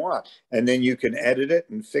what you want, and then you can edit it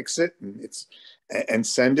and fix it and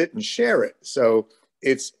send it and share it. So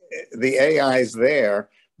it's, the AI is there,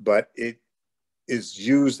 but it is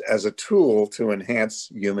used as a tool to enhance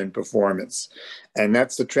human performance. And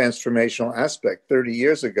that's the transformational aspect. 30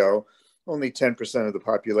 years ago, only 10% of the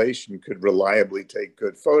population could reliably take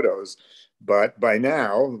good photos. But by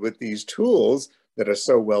now, with these tools that are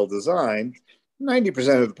so well designed,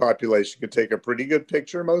 90% of the population could take a pretty good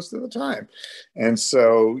picture most of the time. And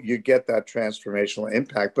so you get that transformational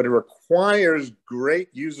impact, but it requires great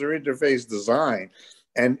user interface design.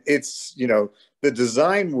 And it's, you know, the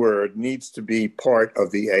design word needs to be part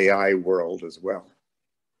of the AI world as well.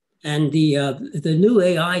 And the new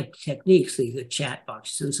AI techniques, the chat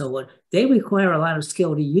boxes and so on, they require a lot of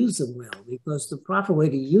skill to use them well, because the proper way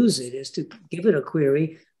to use it is to give it a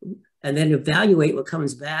query and then evaluate what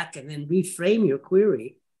comes back and then reframe your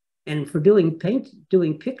query. And for doing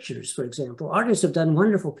pictures, for example, artists have done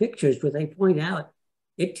wonderful pictures where they point out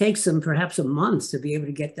it takes them perhaps a month to be able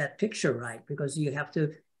to get that picture right, because you have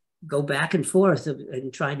to go back and forth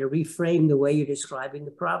and try to reframe the way you're describing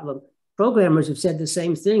the problem. Programmers have said the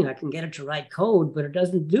same thing. I can get it to write code, but it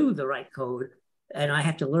doesn't do the right code. And I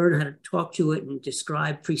have to learn how to talk to it and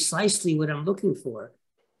describe precisely what I'm looking for.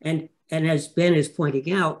 And as Ben is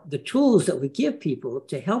pointing out, the tools that we give people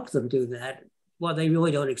to help them do that, well, they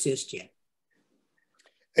really don't exist yet.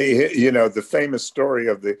 You know, the famous story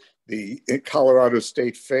of the Colorado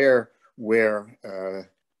State Fair, where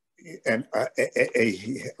an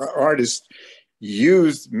artist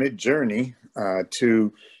used Midjourney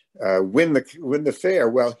to win the fair.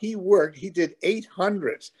 Well, he did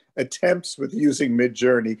 800 attempts with using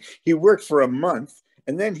Midjourney. He worked for a month,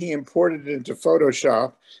 and then he imported it into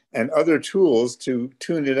Photoshop and other tools to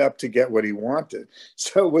tune it up to get what he wanted.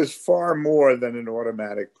 So it was far more than an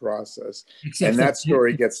automatic process. And that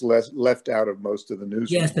story gets left out of most of the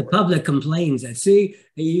news. Yes, the public complains that, see,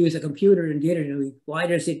 he used a computer and did it. Why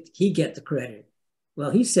does he get the credit? Well,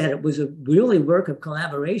 he said it was a really work of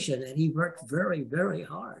collaboration, and he worked very, very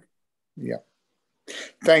hard. Yeah.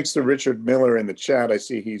 Thanks to Richard Miller in the chat. I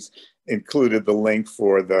see he's included the link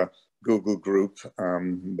for the Google group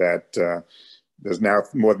that there's now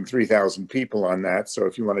more than 3,000 people on that. So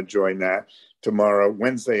if you want to join that, tomorrow,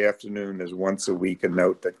 Wednesday afternoon, there's once a week a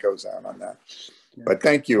note that goes out on that. Yeah. But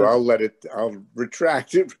thank you. I'll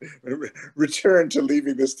retract it, return to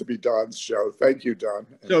leaving this to be Don's show. Thank you, Don.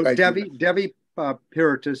 So Debbie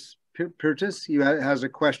Pirtis has a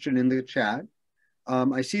question in the chat.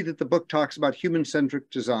 I see that the book talks about human-centric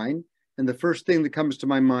design, and the first thing that comes to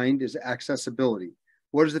my mind is accessibility.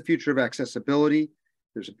 What is the future of accessibility?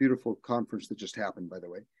 There's a beautiful conference that just happened, by the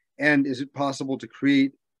way. And is it possible to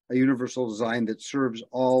create a universal design that serves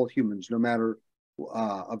all humans, no matter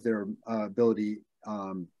of their ability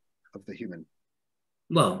of the human?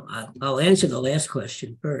 Well, I'll answer the last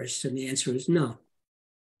question first, and the answer is no.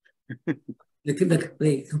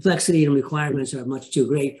 The complexity and requirements are much too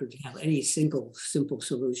great to have any simple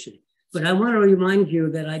solution. But I want to remind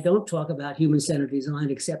you that I don't talk about human-centered design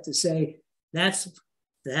except to say that's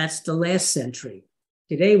the last century.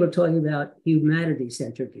 Today, we're talking about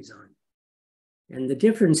humanity-centered design. And the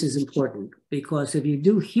difference is important because if you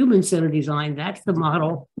do human-centered design, that's the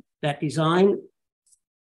model that design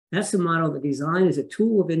is a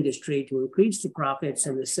tool of industry to increase the profits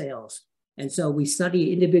and the sales. And so we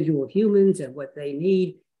study individual humans and what they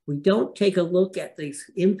need. We don't take a look at the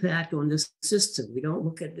impact on the system. We don't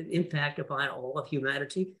look at the impact upon all of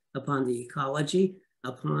humanity, upon the ecology,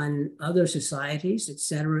 upon other societies, et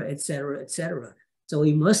cetera, et cetera, et cetera. So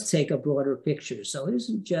we must take a broader picture. So it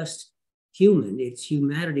isn't just human, it's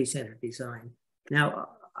humanity-centered design. Now,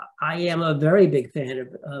 I am a very big fan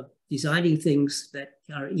of designing things that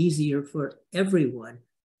are easier for everyone,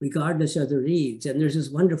 regardless of their needs. And there's this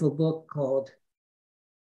wonderful book called,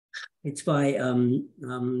 it's by, I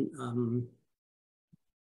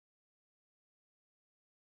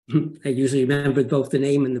usually remember both the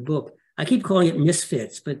name and the book. I keep calling it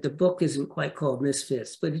Misfits, but the book isn't quite called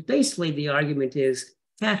Misfits. But basically the argument is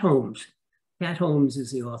Kat Holmes. Kat Holmes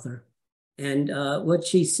is the author. And what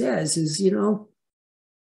she says is, you know,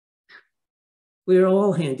 we're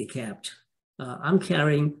all handicapped. I'm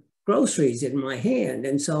carrying groceries in my hand.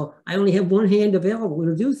 And so I only have one hand available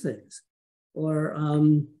to do things. Or,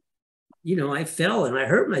 you know, I fell and I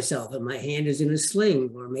hurt myself and my hand is in a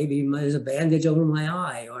sling, or maybe there's a bandage over my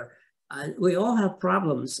eye, or we all have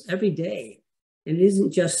problems every day. And it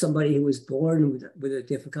isn't just somebody who was born with a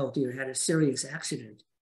difficulty or had a serious accident.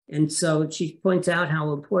 And so she points out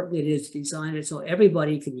how important it is to design it so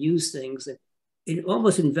everybody can use things. That it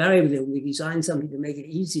almost invariably, when we design something to make it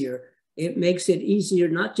easier, it makes it easier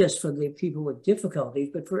not just for the people with difficulties,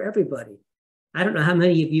 but for everybody. I don't know how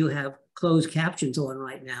many of you have closed captions on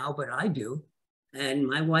right now, but I do. And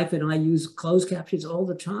my wife and I use closed captions all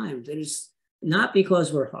the time. That is not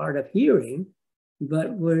because we're hard of hearing,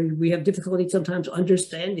 but we have difficulty sometimes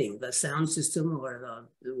understanding the sound system or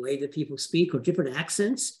the way that people speak or different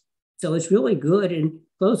accents. So it's really good. And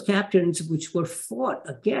closed captions, which were fought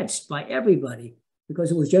against by everybody,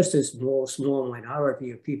 because it was just a small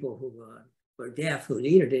minority of people who were deaf who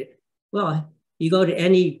needed it. Well, you go to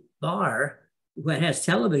any bar that has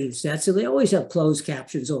television sets, so they always have closed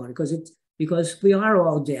captions on because we are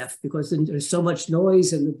all deaf, because there's so much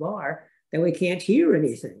noise in the bar that we can't hear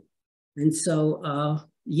anything. And so,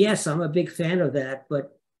 yes, I'm a big fan of that,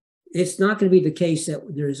 but it's not going to be the case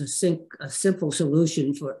that there's a simple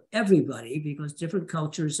solution for everybody, because different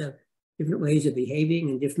cultures have different ways of behaving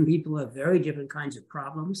and different people have very different kinds of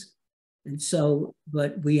problems. And so,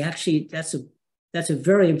 but we actually, that's a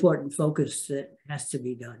very important focus that has to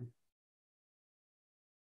be done.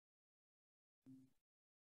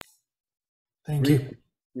 Thank you.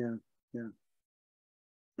 Yeah.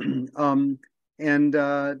 And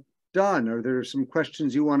Don, are there some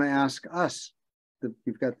questions you want to ask us?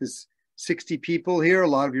 We've got this 60 people here, a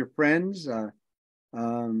lot of your friends. You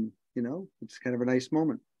know, it's kind of a nice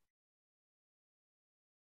moment.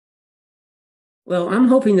 Well, I'm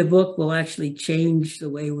hoping the book will actually change the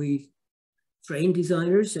way we train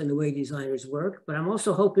designers and the way designers work, but I'm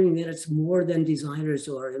also hoping that it's more than designers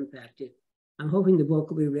who are impacted. I'm hoping the book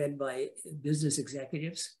will be read by business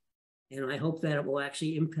executives, and I hope that it will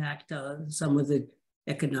actually impact some of the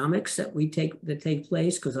economics that take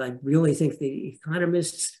place, because I really think the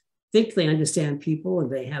economists think they understand people,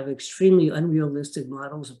 and they have extremely unrealistic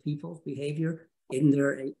models of people's behavior in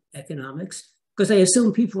their economics, because they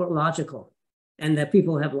assume people are logical and that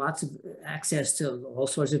people have lots of access to all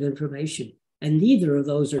sorts of information. And neither of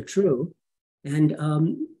those are true. And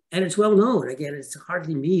it's well known. Again, it's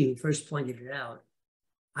hardly me who first pointed it out.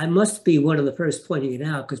 I must be one of the first pointing it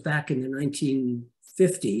out, because back in the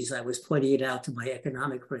 1950s, I was pointing it out to my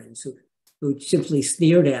economic friends who simply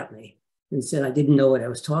sneered at me and said I didn't know what I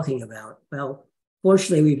was talking about. Well,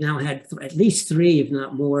 fortunately, we've now had at least 3, if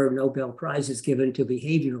not more, Nobel Prizes given to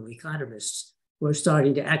behavioral economists. We're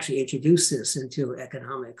starting to actually introduce this into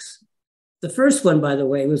economics. The first one, by the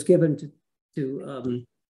way, was given to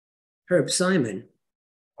Herb Simon.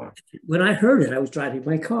 When I heard it, I was driving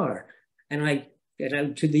my car, and I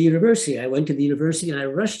to the university. I went to the university and I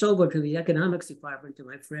rushed over to the economics department to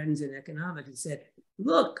my friends in economics and said,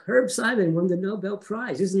 "Look, Herb Simon won the Nobel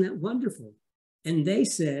Prize. Isn't that wonderful?" And they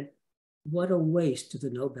said, "What a waste of the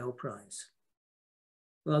Nobel Prize."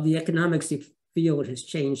 Well, the economics field has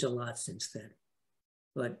changed a lot since then.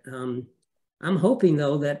 But I'm hoping,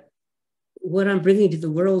 though, that what I'm bringing to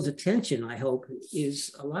the world's attention, I hope,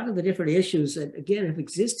 is a lot of the different issues that, again, have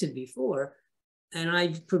existed before. And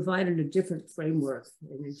I've provided a different framework,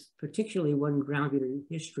 and it's particularly one grounded in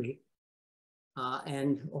history,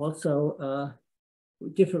 and also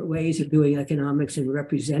different ways of doing economics and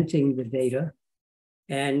representing the data,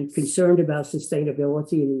 and concerned about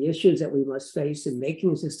sustainability and the issues that we must face in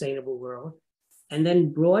making a sustainable world, and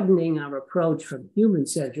then broadening our approach from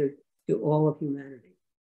human-centered to all of humanity.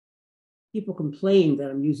 People complain that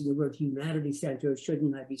I'm using the word humanity-centered.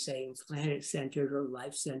 Shouldn't I be saying planet-centered or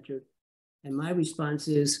life-centered? And my response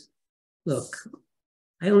is, look,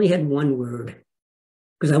 I only had one word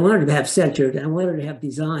because I wanted to have centered, and I wanted to have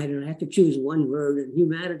design, and I had to choose one word, and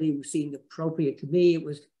humanity seemed appropriate to me.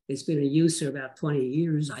 It's been in use for about 20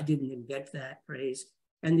 years. I didn't invent that phrase.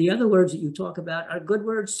 And the other words that you talk about are good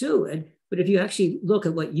words too. But if you actually look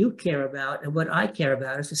at what you care about and what I care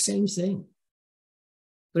about, it's the same thing.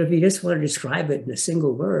 But if you just want to describe it in a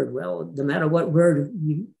single word, well, no matter what word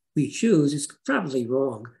we choose, it's probably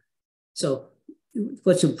wrong. So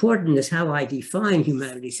what's important is how I define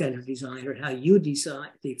humanity-centered design, or how you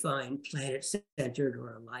define planet-centered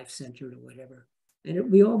or life-centered or whatever.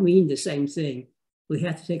 And we all mean the same thing. We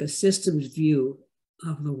have to take a systems view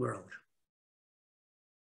of the world.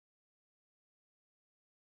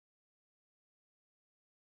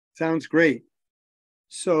 Sounds great.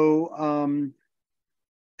 So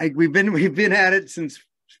we've been at it since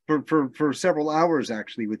for several hours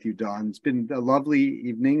actually with you, Don. It's been a lovely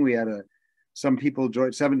evening. We had some people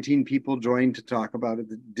joined, 17 people joined to talk about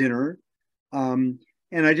it at dinner. And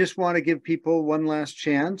I just want to give people one last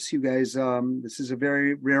chance. You guys, this is a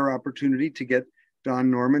very rare opportunity to get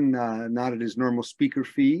Don Norman not at his normal speaker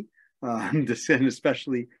fee, and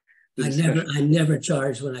especially. I never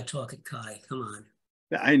charge when I talk at CHI. Come on.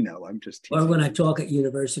 I know. I'm just teasing. Or when I talk at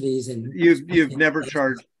universities, and you've never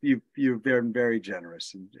charged. You've been very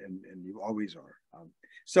generous, and you always are.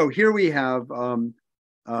 So here we have.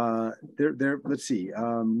 Let's see.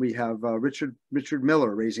 We have Richard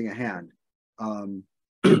Miller raising a hand.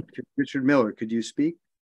 Richard Miller, could you speak?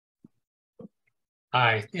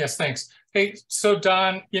 Hi. Yes, thanks. Hey, so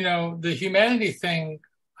Don, the humanity thing,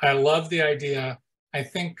 I love the idea. I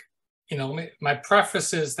think, my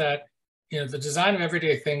preface is that, the design of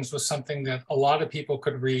everyday things was something that a lot of people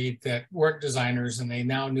could read that weren't designers, and they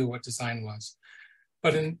now knew what design was.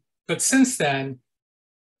 But since then,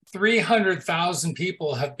 300,000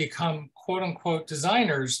 people have become quote unquote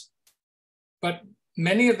designers, but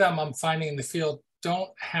many of them I'm finding in the field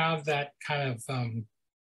don't have that kind of,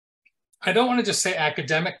 I don't want to just say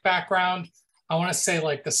academic background. I want to say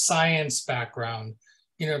like the science background.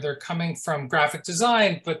 They're coming from graphic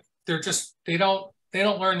design, but they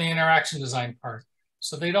don't learn the interaction design part.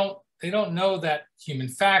 So they don't know that human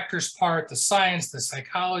factors part, the science, the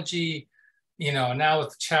psychology, now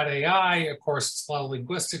with chat AI, of course, it's a lot of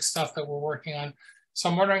linguistic stuff that we're working on. So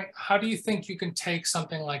I'm wondering, how do you think you can take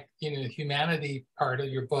something like, the humanity part of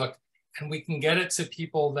your book, and we can get it to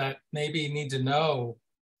people that maybe need to know?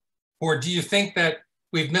 Or do you think that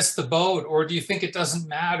we've missed the boat? Or do you think it doesn't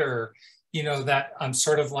matter, that I'm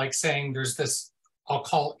sort of like saying there's this, I'll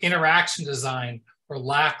call interaction design or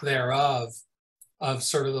lack thereof of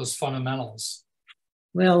sort of those fundamentals?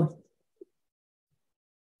 Well,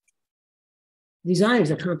 design is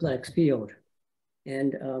a complex field.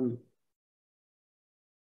 And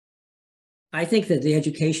I think that the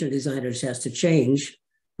education of designers has to change,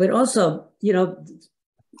 but also,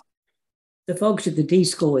 the folks at the D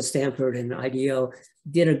School at Stanford and IDEO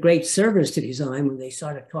did a great service to design when they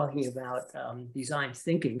started talking about design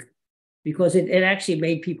thinking, because it actually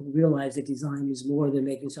made people realize that design is more than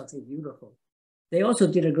making something beautiful. They also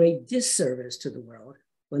did a great disservice to the world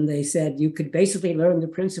when they said you could basically learn the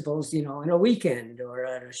principles, in a weekend or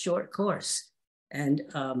at a short course. And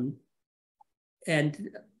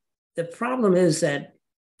the problem is that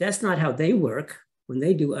that's not how they work when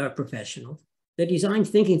they do our professional. The design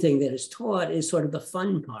thinking thing that is taught is sort of the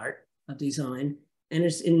fun part of design, and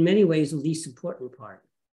it's in many ways the least important part.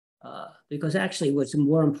 Because actually what's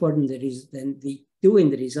more important than doing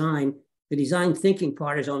the design thinking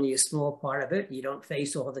part is only a small part of it. You don't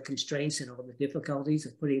face all the constraints and all the difficulties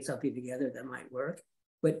of putting something together that might work.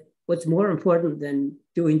 But what's more important than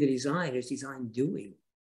doing the design is design doing,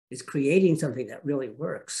 is creating something that really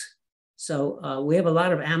works. So we have a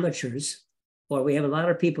lot of amateurs, or we have a lot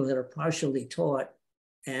of people that are partially taught,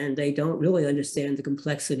 and they don't really understand the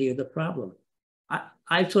complexity of the problem.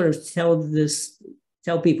 I sort of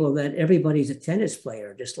tell people that everybody's a tennis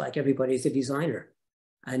player, just like everybody's a designer.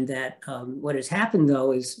 And that what has happened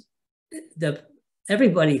though is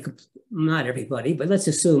everybody, not everybody, but let's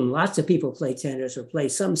assume lots of people play tennis or play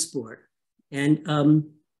some sport. And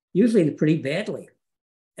usually pretty badly.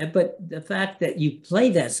 But the fact that you play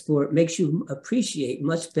that sport makes you appreciate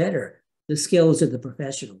much better the skills of the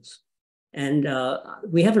professionals. And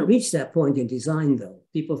we haven't reached that point in design, though.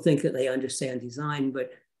 People think that they understand design,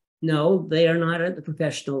 but no, they are not at the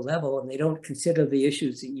professional level, and they don't consider the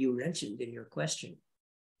issues that you mentioned in your question.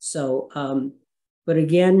 So, but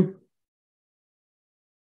again,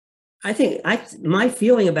 I think my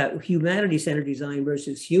feeling about humanity-centered design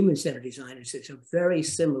versus human-centered design is it's a very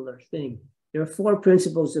similar thing. There are 4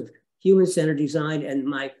 principles of human-centered design, and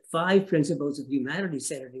my 5 principles of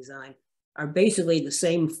humanity-centered design are basically the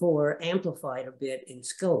same 4 amplified a bit in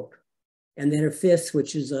scope. And then a 5th,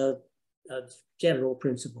 which is a general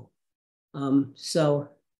principle. So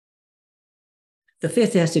the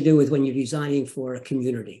 5th has to do with when you're designing for a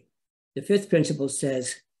community. The 5th principle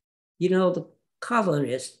says, you know, the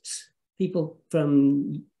colonists, people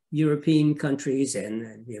from European countries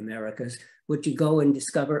and the Americas, would you go and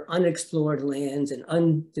discover unexplored lands and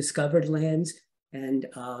undiscovered lands and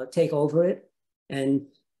take over it. And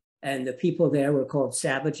the people there were called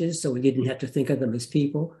savages, so we didn't have to think of them as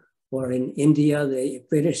people. Or in India, the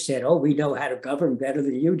British said, oh, we know how to govern better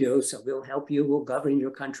than you do, so we'll help you, we'll govern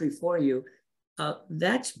your country for you.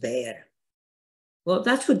 That's bad. Well,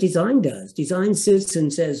 that's what design does. Design sits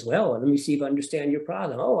and says, well, let me see if I understand your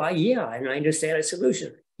problem. Oh, yeah, and I understand a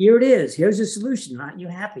solution. Here it is. Here's a solution. Aren't you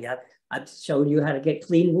happy? I've shown you how to get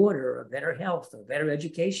clean water or better health or better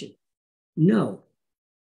education. No.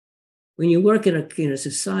 When you work in a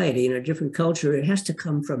society, in a different culture, it has to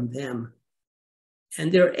come from them.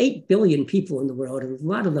 And there are 8 billion people in the world, and a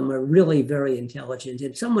lot of them are really very intelligent.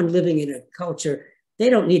 And someone living in a culture, they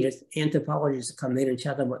don't need an anthropologist to come in and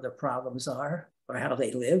tell them what their problems are or how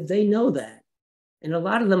they live. They know that. And a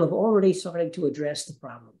lot of them have already started to address the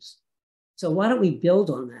problems. So why don't we build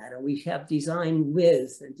on that? And we have design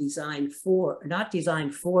with and design for, not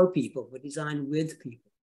design for people, but design with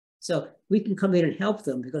people. So we can come in and help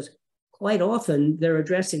them because quite often they're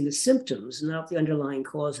addressing the symptoms, not the underlying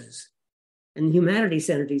causes. And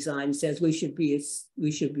humanity-centered design says we should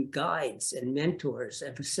be guides and mentors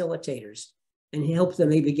and facilitators and help them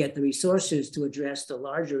maybe get the resources to address the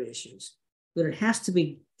larger issues. But it has to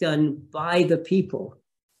be done by the people,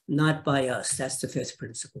 not by us. That's the 5th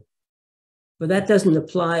principle. But that doesn't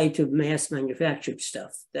apply to mass manufactured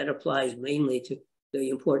stuff. That applies mainly to the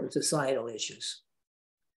important societal issues.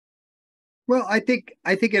 Well, I think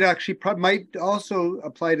it actually might also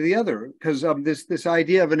apply to the other, because this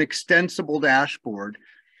idea of an extensible dashboard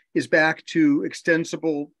is back to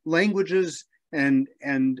extensible languages and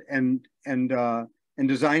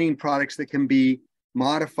designing products that can be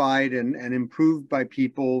modified and improved by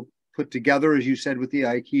people, put together, as you said, with the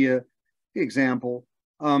IKEA example.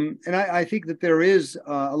 And I think that there is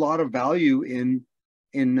a lot of value in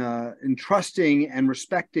trusting and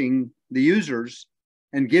respecting the users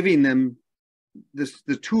and giving them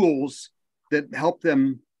the tools that help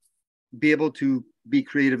them be able to be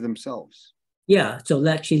creative themselves. Yeah, so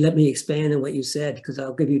actually let me expand on what you said, because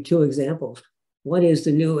I'll give you 2 examples. One is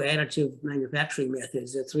the new additive manufacturing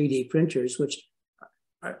methods, the 3D printers, which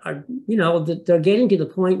are you know, they're getting to the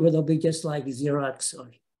point where they'll be just like Xerox or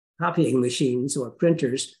copying machines or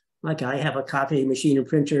printers. Like I have a copying machine and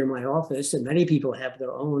printer in my office, and many people have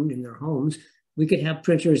their own in their homes. We could have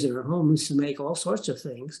printers in our homes to make all sorts of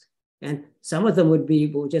things. And some of them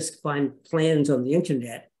we'll just find plans on the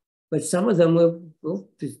internet, but some of them we'll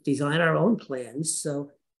design our own plans. So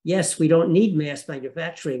yes, we don't need mass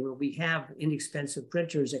manufacturing, but we have inexpensive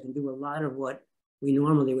printers that can do a lot of what we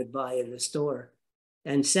normally would buy in the store.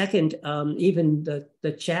 And second, even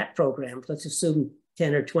the chat programs, let's assume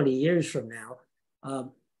 10 or 20 years from now,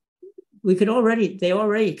 they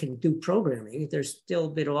already can do programming. They're still a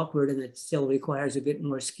bit awkward and it still requires a bit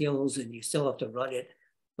more skills and you still have to run it.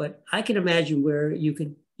 But I can imagine where you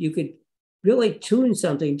could really tune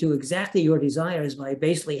something to exactly your desires by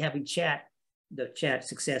basically having the chat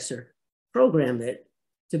successor, program it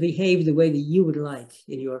to behave the way that you would like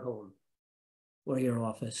in your home or your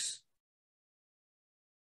office.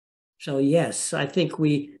 So yes, I think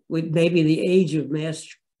maybe the age of mass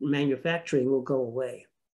manufacturing will go away.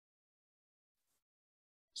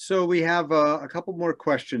 So we have a couple more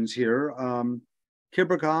questions here.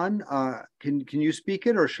 Kibra Khan, can you speak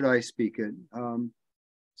it or should I speak it?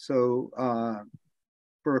 For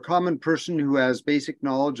a common person who has basic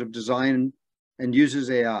knowledge of design and uses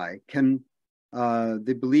AI, can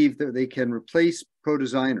they believe that they can replace pro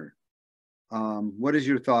designer? What is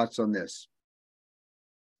your thoughts on this?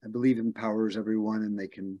 I believe it empowers everyone and they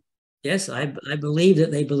can. Yes, I believe that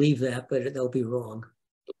they believe that, but they'll be wrong.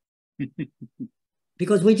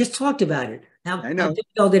 Because we just talked about it. how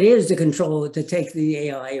difficult it is to control, to take the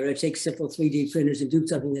AI or to take simple 3D printers and do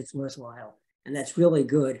something that's worthwhile. And that's really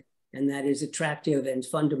good. And that is attractive and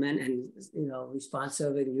fundamental and, you know,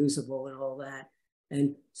 responsive and usable and all that.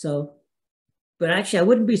 And so, but actually I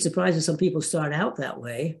wouldn't be surprised if some people start out that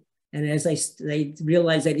way. And as they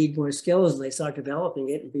realize they need more skills, they start developing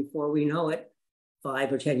it. And before we know it,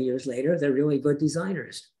 5 or 10 years later, they're really good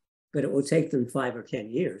designers, but it will take them 5 or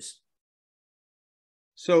 10 years.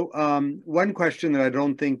 So one question that I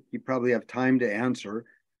don't think you probably have time to answer,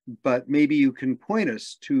 but maybe you can point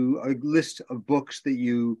us to a list of books that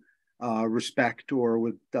you respect or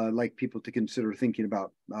would like people to consider thinking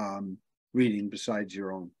about reading besides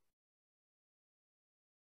your own.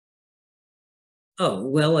 Oh,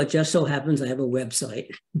 well, it just so happens I have a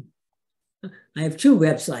website. I have 2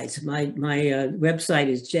 websites. My website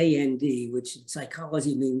is JND, which in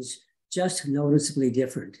psychology means just noticeably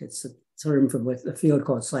different. It's a term from a field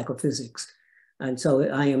called psychophysics. And so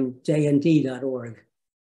I am jnd.org.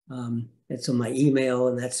 It's on my email,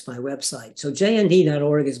 and that's my website. So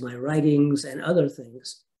jnd.org is my writings and other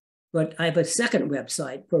things. But I have a second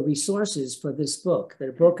website for resources for this book.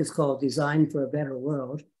 The book is called Design for a Better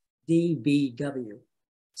World, DBW.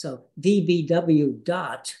 So dbw.jnd.org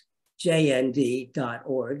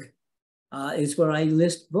is where I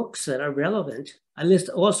list books that are relevant. I list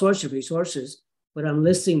all sorts of resources, but I'm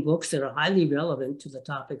listing books that are highly relevant to the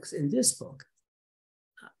topics in this book.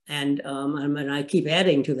 And I keep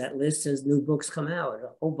adding to that list as new books come out. A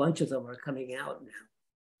whole bunch of them are coming out now.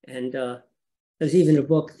 And there's even a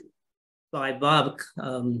book by Bob.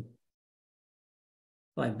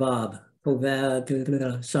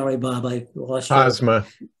 Sorry, Bob, I lost you.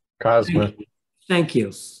 Cosma. Thank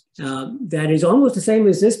you. That is almost the same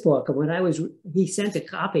as this book. And he sent a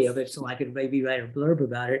copy of it so I could maybe write a blurb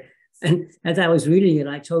about it. And as I was reading it,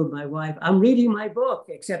 I told my wife, I'm reading my book,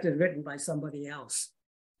 except it's written by somebody else.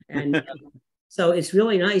 And so it's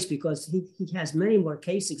really nice because he has many more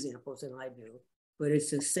case examples than I do, but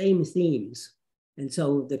it's the same themes. And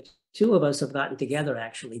so the 2 of us have gotten together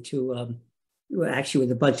actually to, actually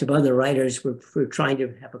with a bunch of other writers, we're trying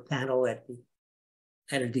to have a panel at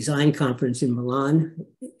a design conference in Milan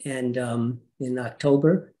and in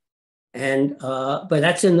October. And but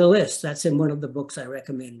that's in the list. That's in one of the books I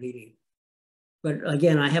recommend reading. But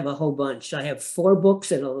again, I have a whole bunch. I have 4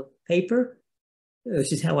 books in a paper,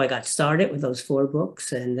 which is how I got started with those 4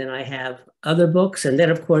 books. And then I have other books. And then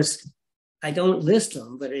of course, I don't list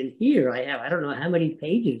them, but in here I have, I don't know how many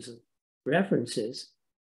pages of references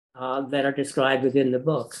that are described within the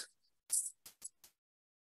book.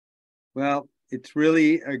 Well, it's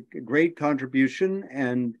really a great contribution,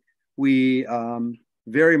 and we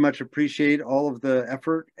very much appreciate all of the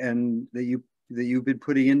effort and that you've been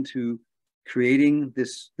putting into creating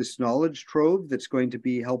this knowledge trove that's going to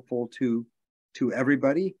be helpful to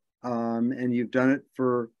everybody. And you've done it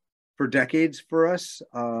for decades for us,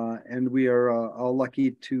 and we are all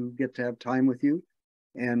lucky to get to have time with you.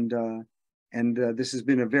 And this has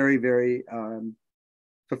been a very, very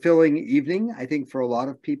fulfilling evening, I think, for a lot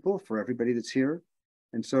of people, for everybody that's here.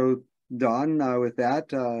 And so, Don, with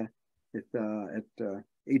that, at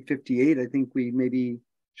 8:58, I think we maybe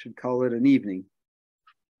should call it an evening.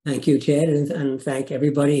 Thank you, Ted, and thank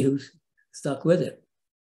everybody who's stuck with it.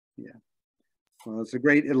 Yeah. Well, it's a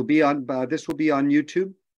great, it'll be on, this will be on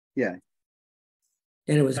YouTube. Yeah.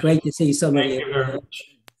 And it was great to see so many. Thank you very much.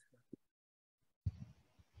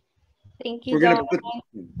 Thank you. We're going to put,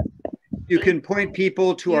 you can point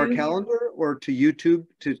people to our calendar or to YouTube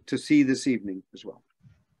to see this evening as well.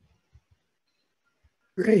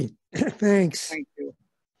 Great. Thanks. Thank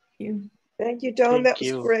you. Thank you, Don. That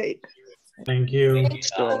was great. Thank you. Thanks,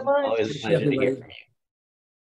 Don. Always a pleasure to hear from you.